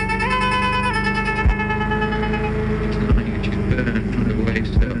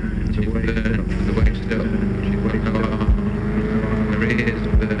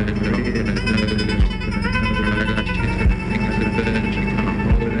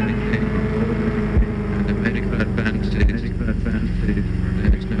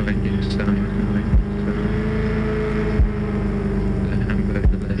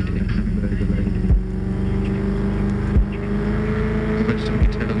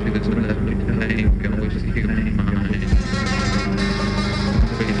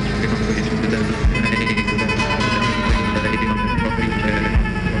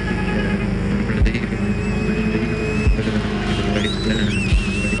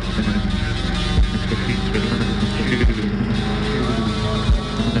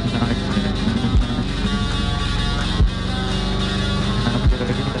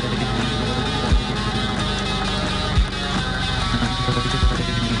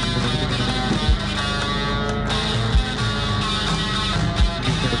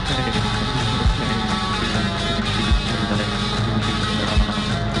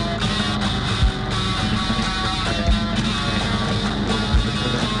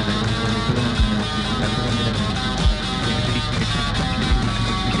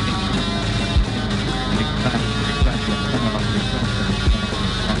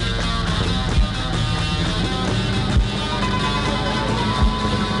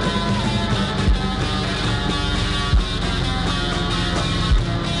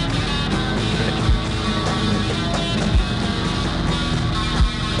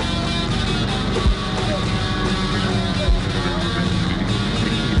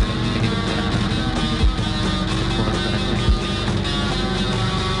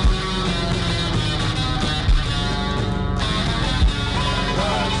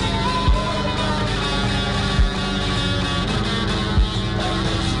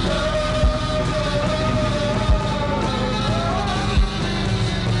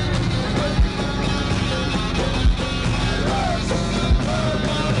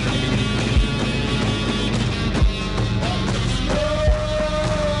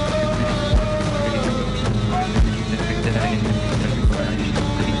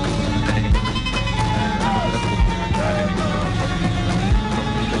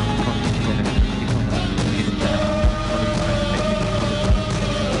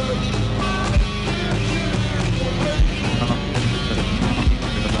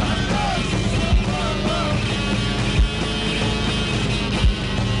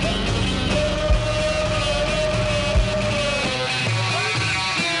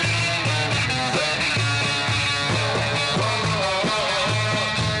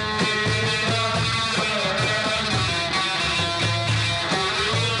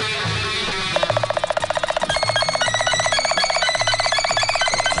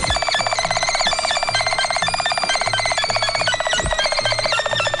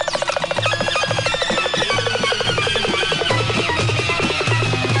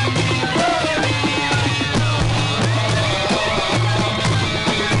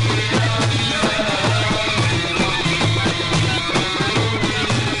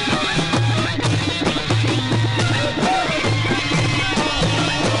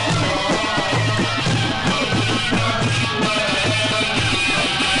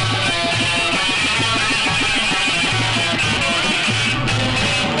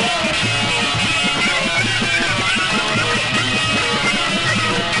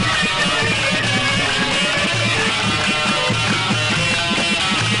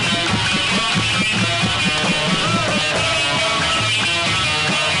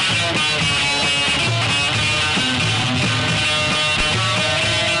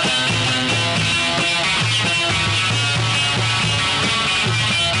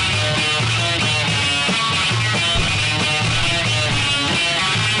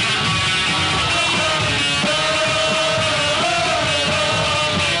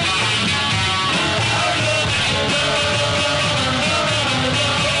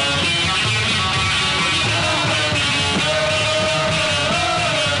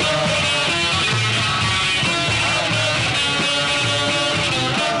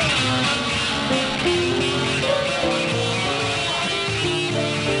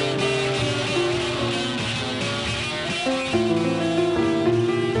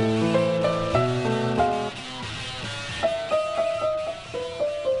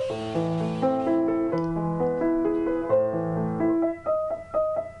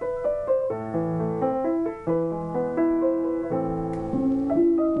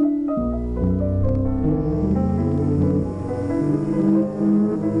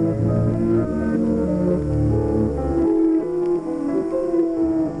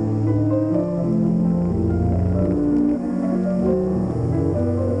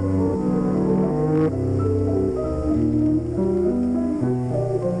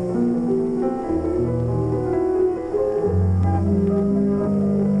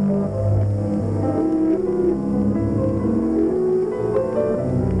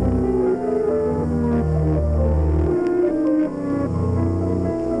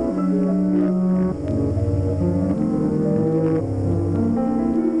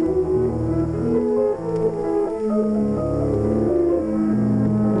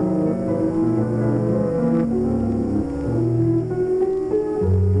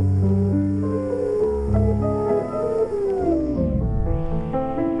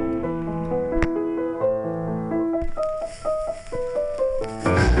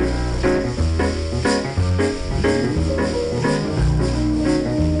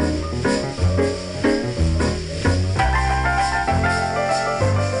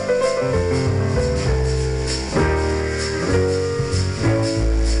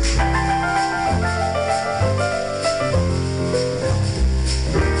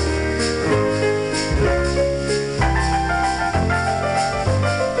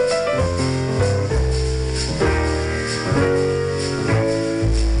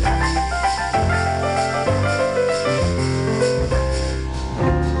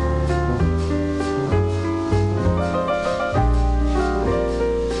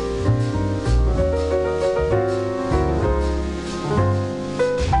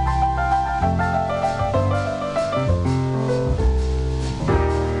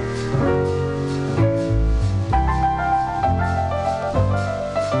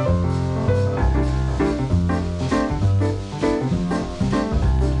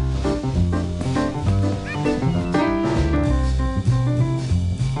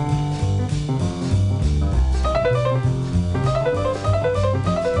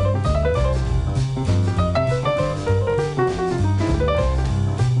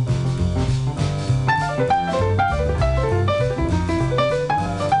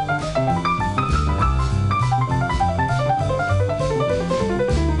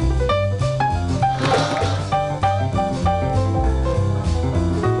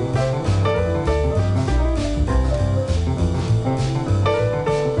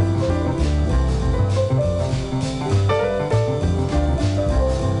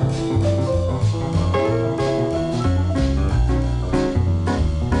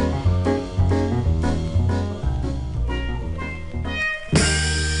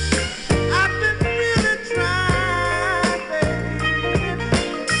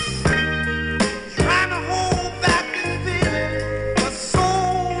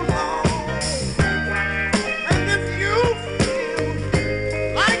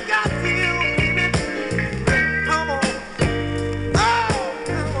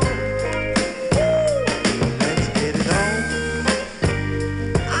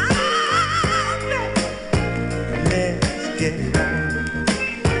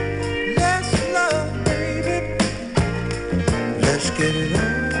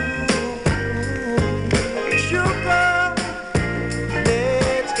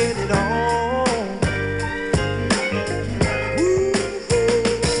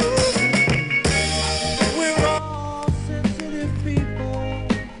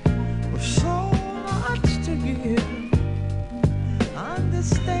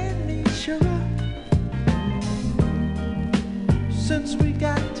 understand me, sugar. Since we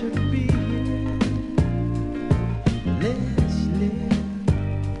got to be here, let's live.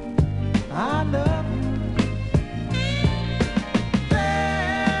 I love you.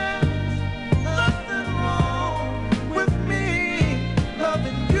 There's nothing wrong with me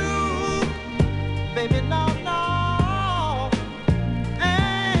loving you, baby. No, no.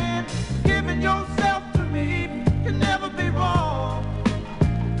 And giving yourself to me can never be wrong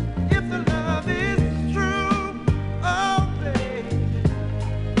if the love is true. Oh, baby.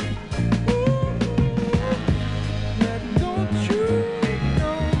 Ooh, let go.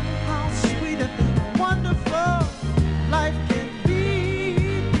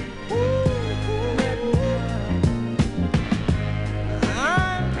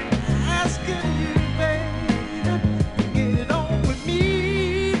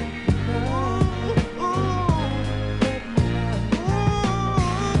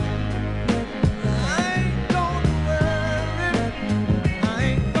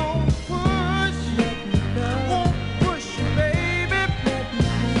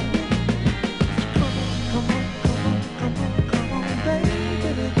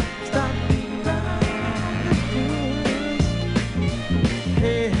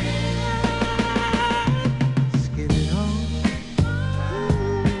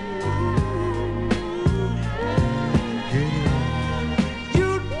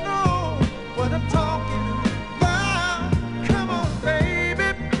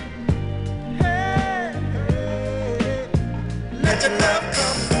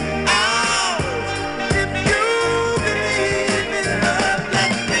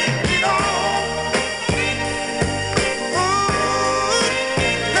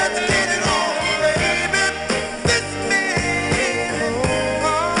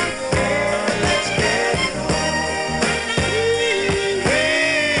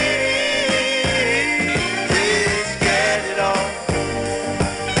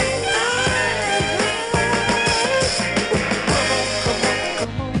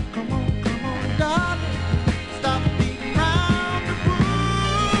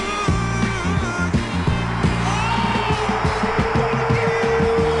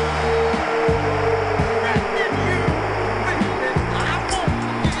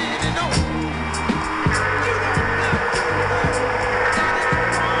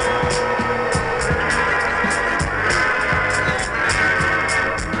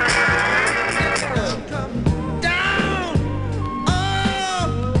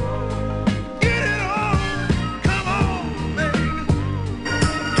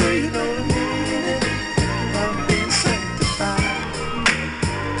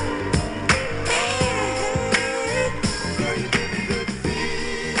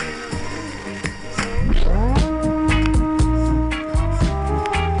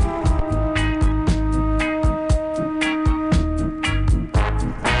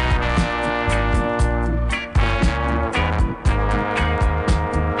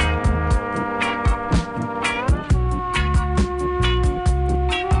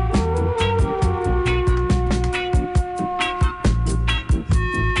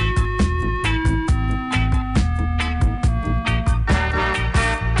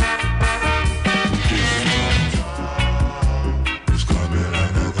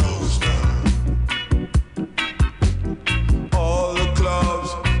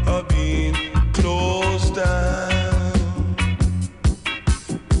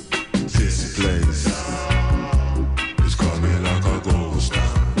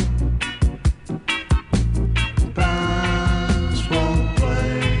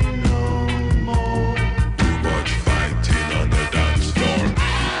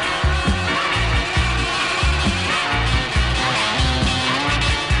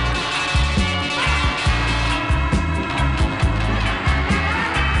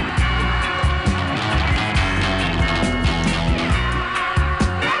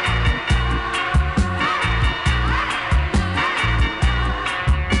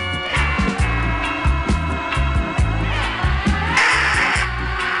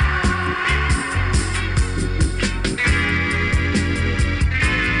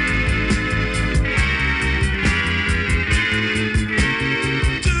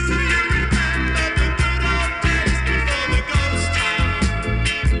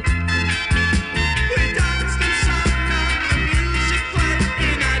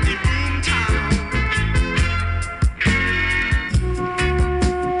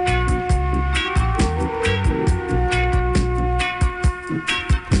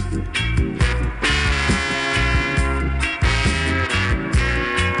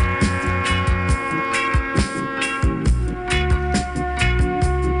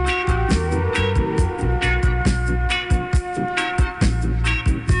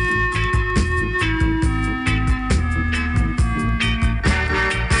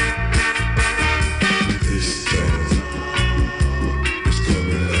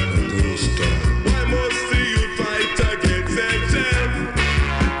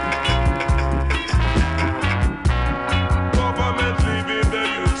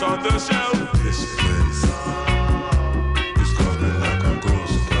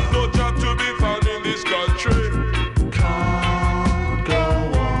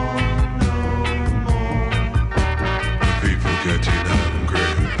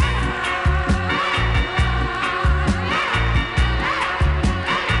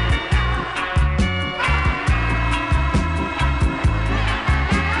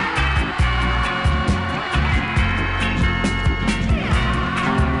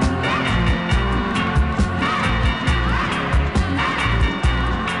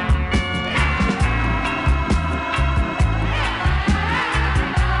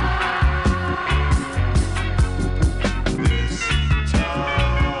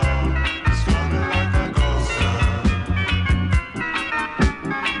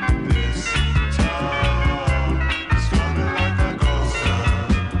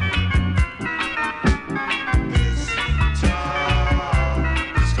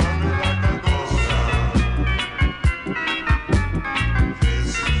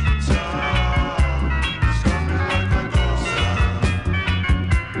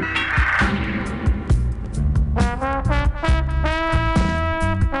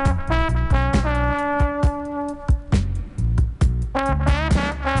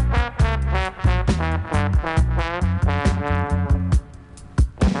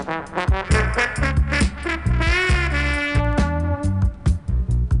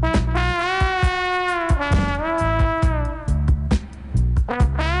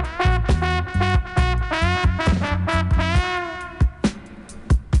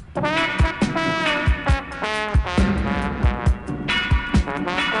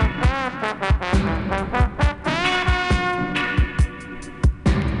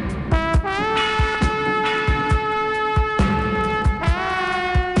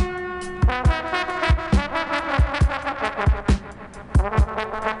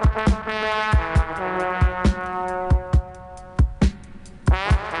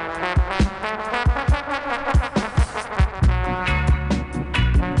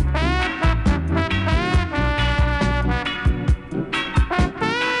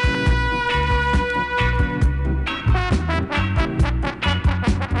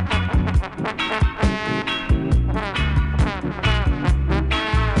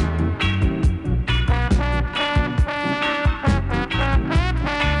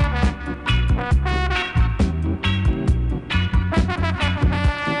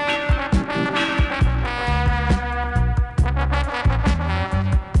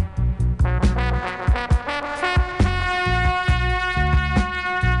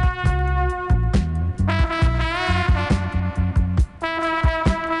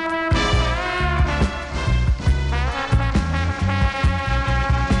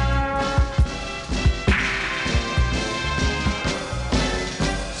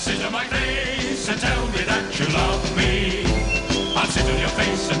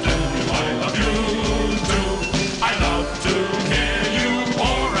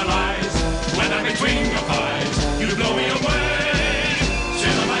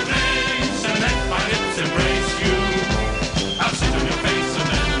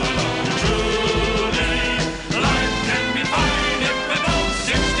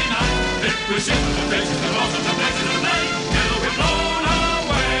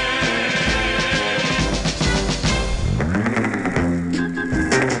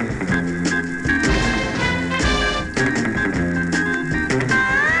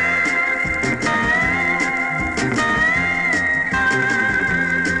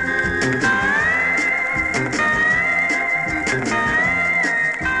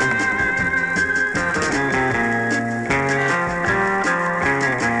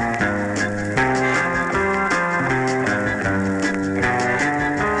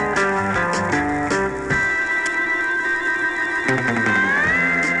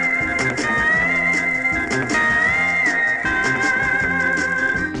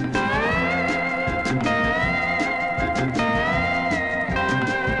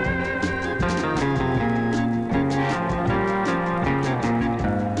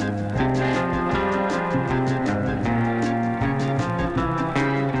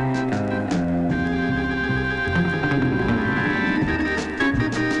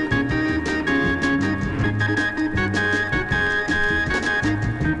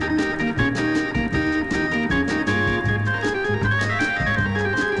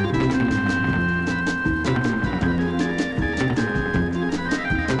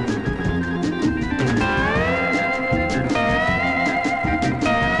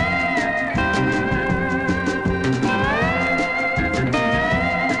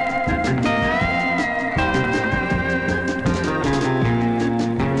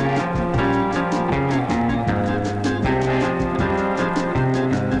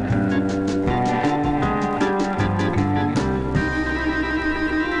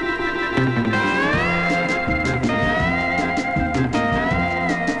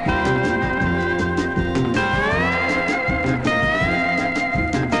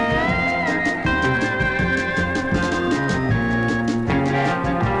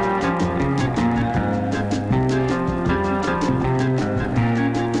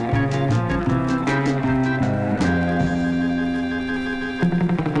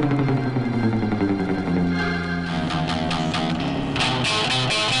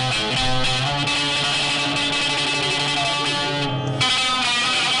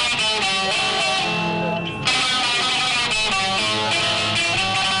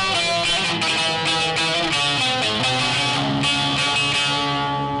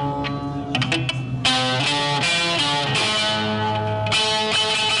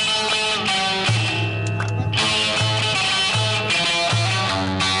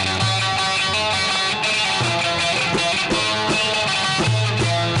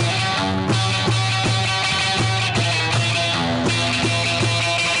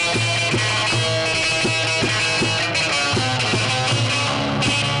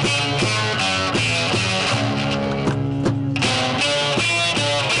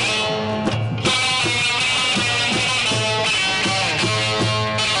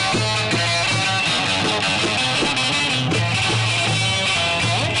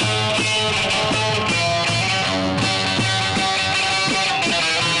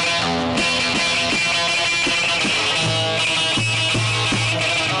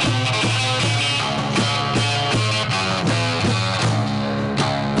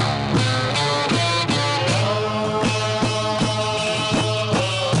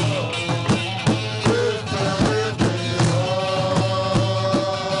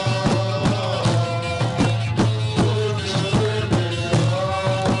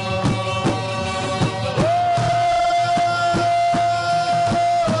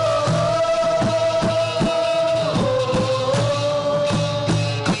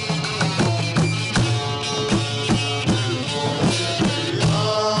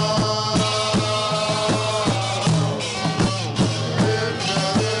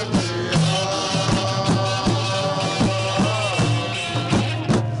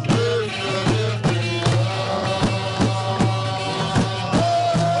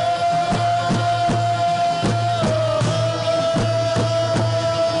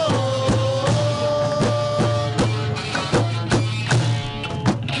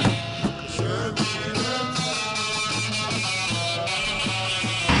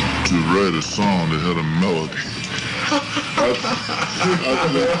 to write a song that had a melody.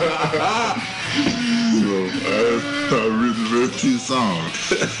 I wrote 2 songs.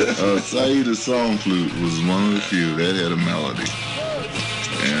 Saeed the Song Flute was one of the few that had a melody.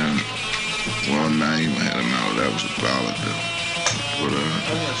 And, well, Naima had a melody. That was a ballad, though. But,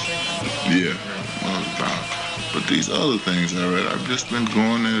 yeah, well, it was a ballad. But these other things I read, I've just been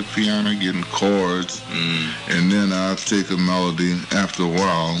going to the piano, getting chords, and then I'll take a melody after a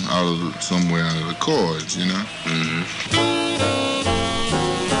while somewhere out of the chords, you know?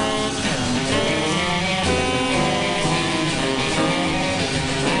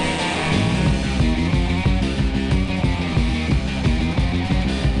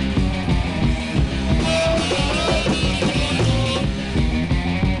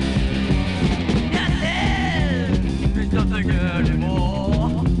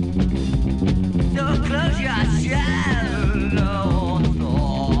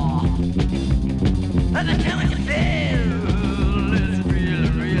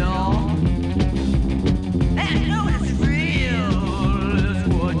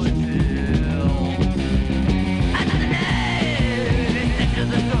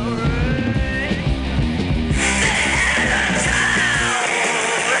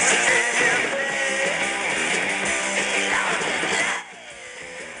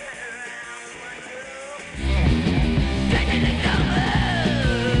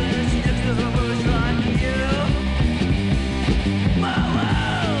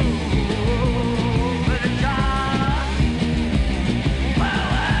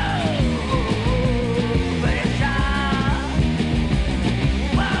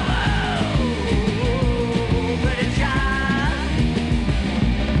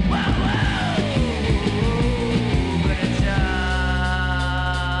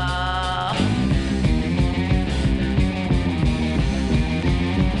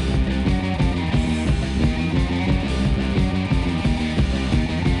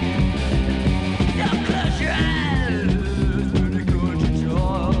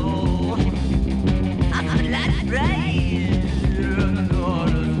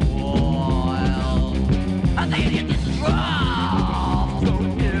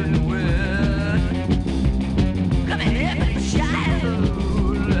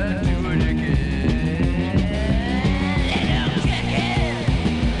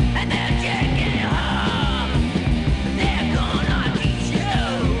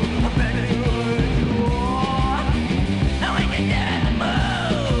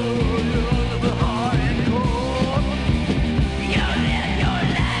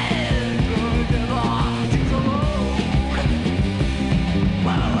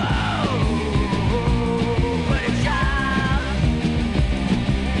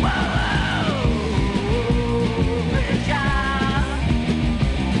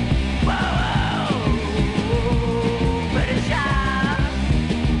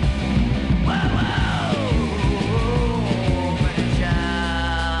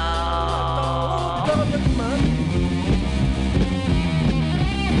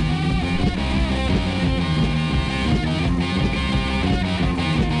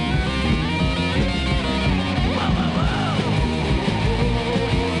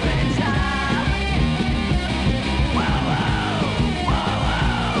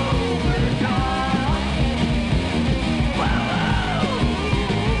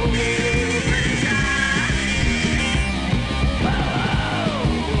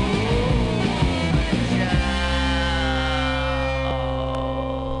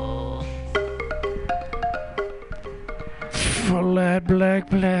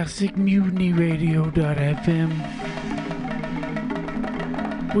 FlatBlackPlastic, MutinyRadio.fm.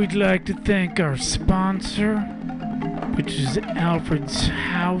 We'd like to thank our sponsor, which is Alfred's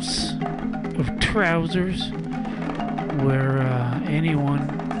House of Trousers, where anyone,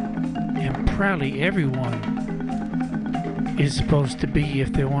 and probably everyone, is supposed to be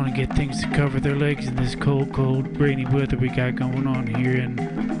if they want to get things to cover their legs in this cold, rainy weather we got going on here in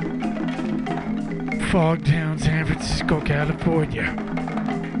Fogtown, San Francisco, California.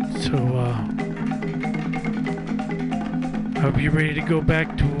 So, hope you're ready to go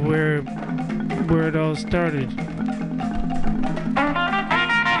back to where it all started.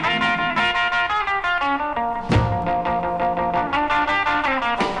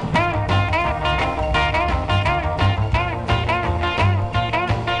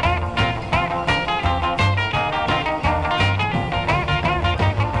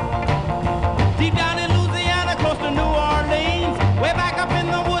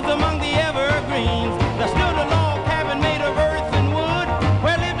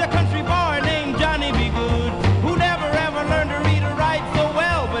 Who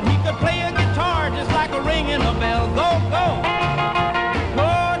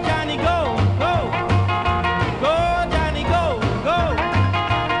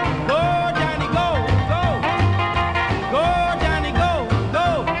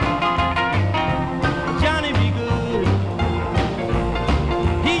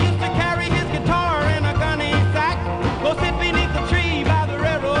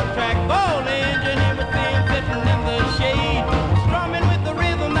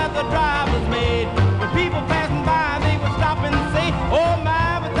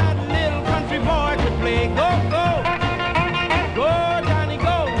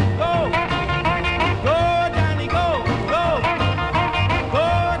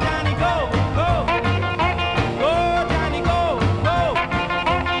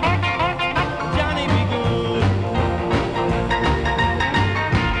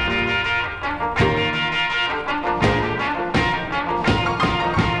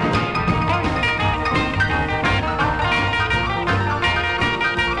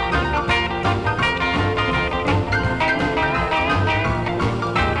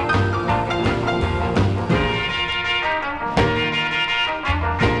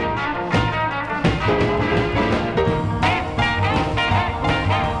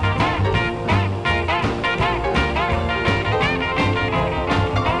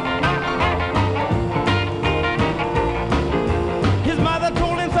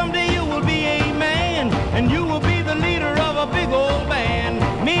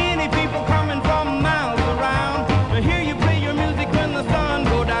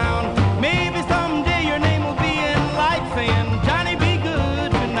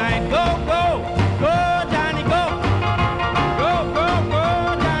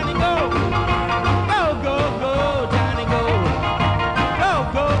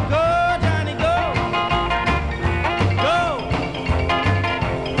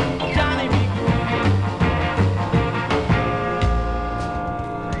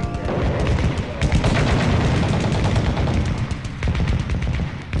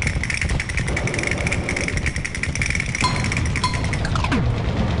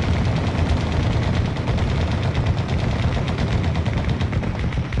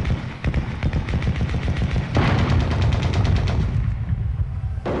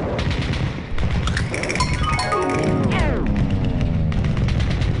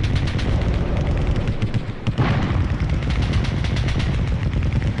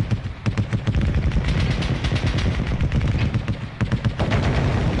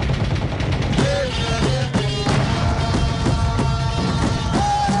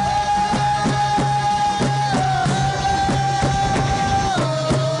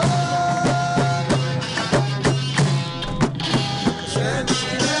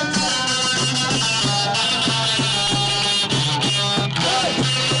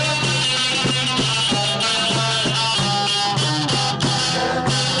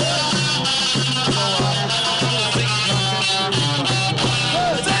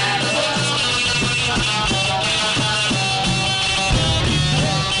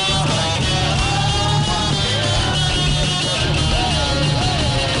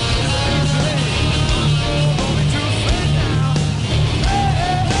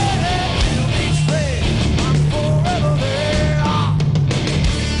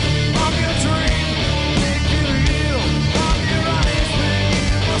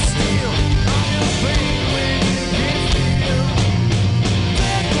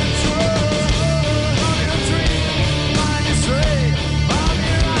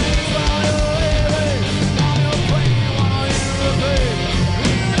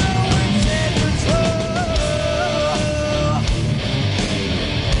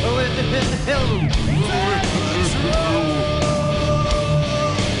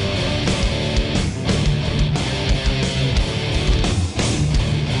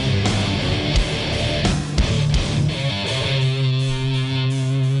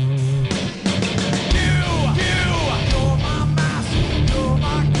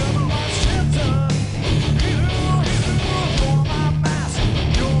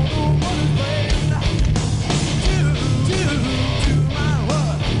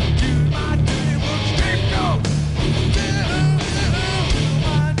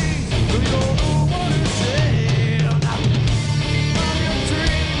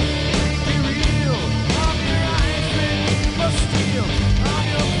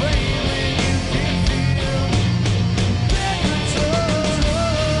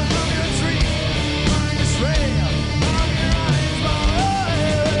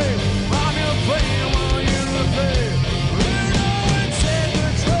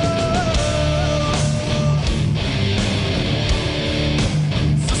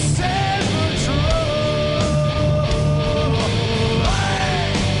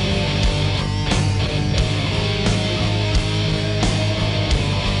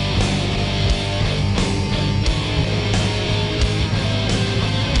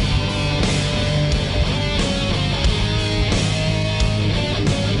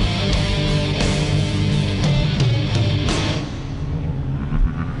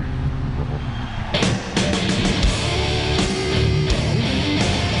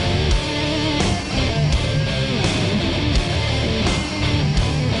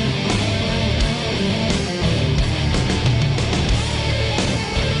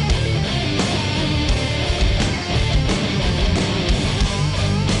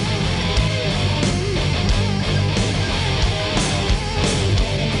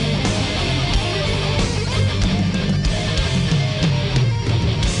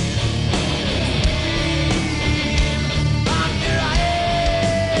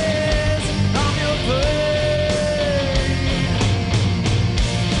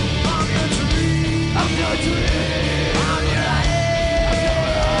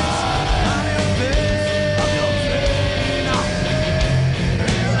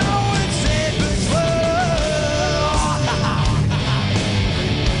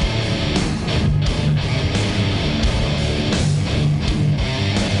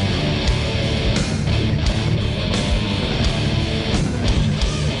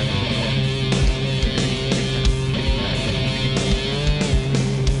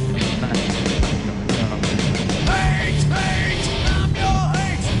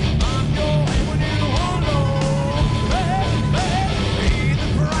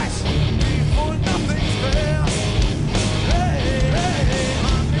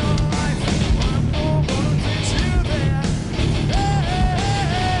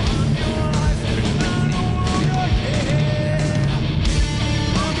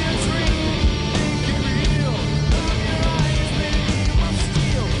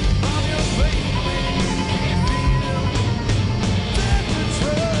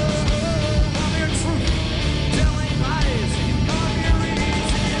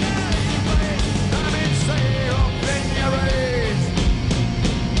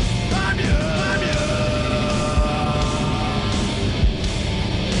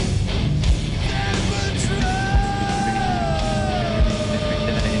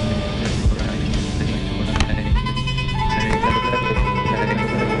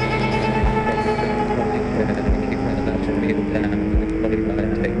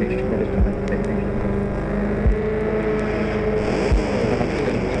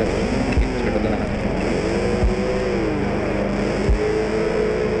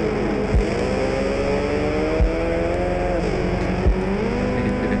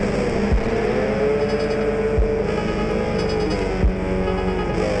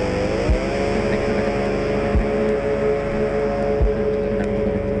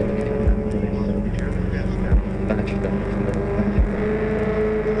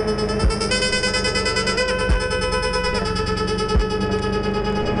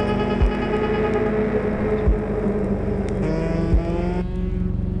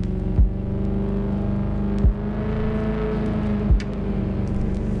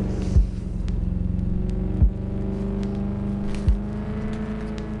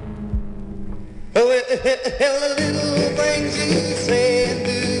Well, the little things you say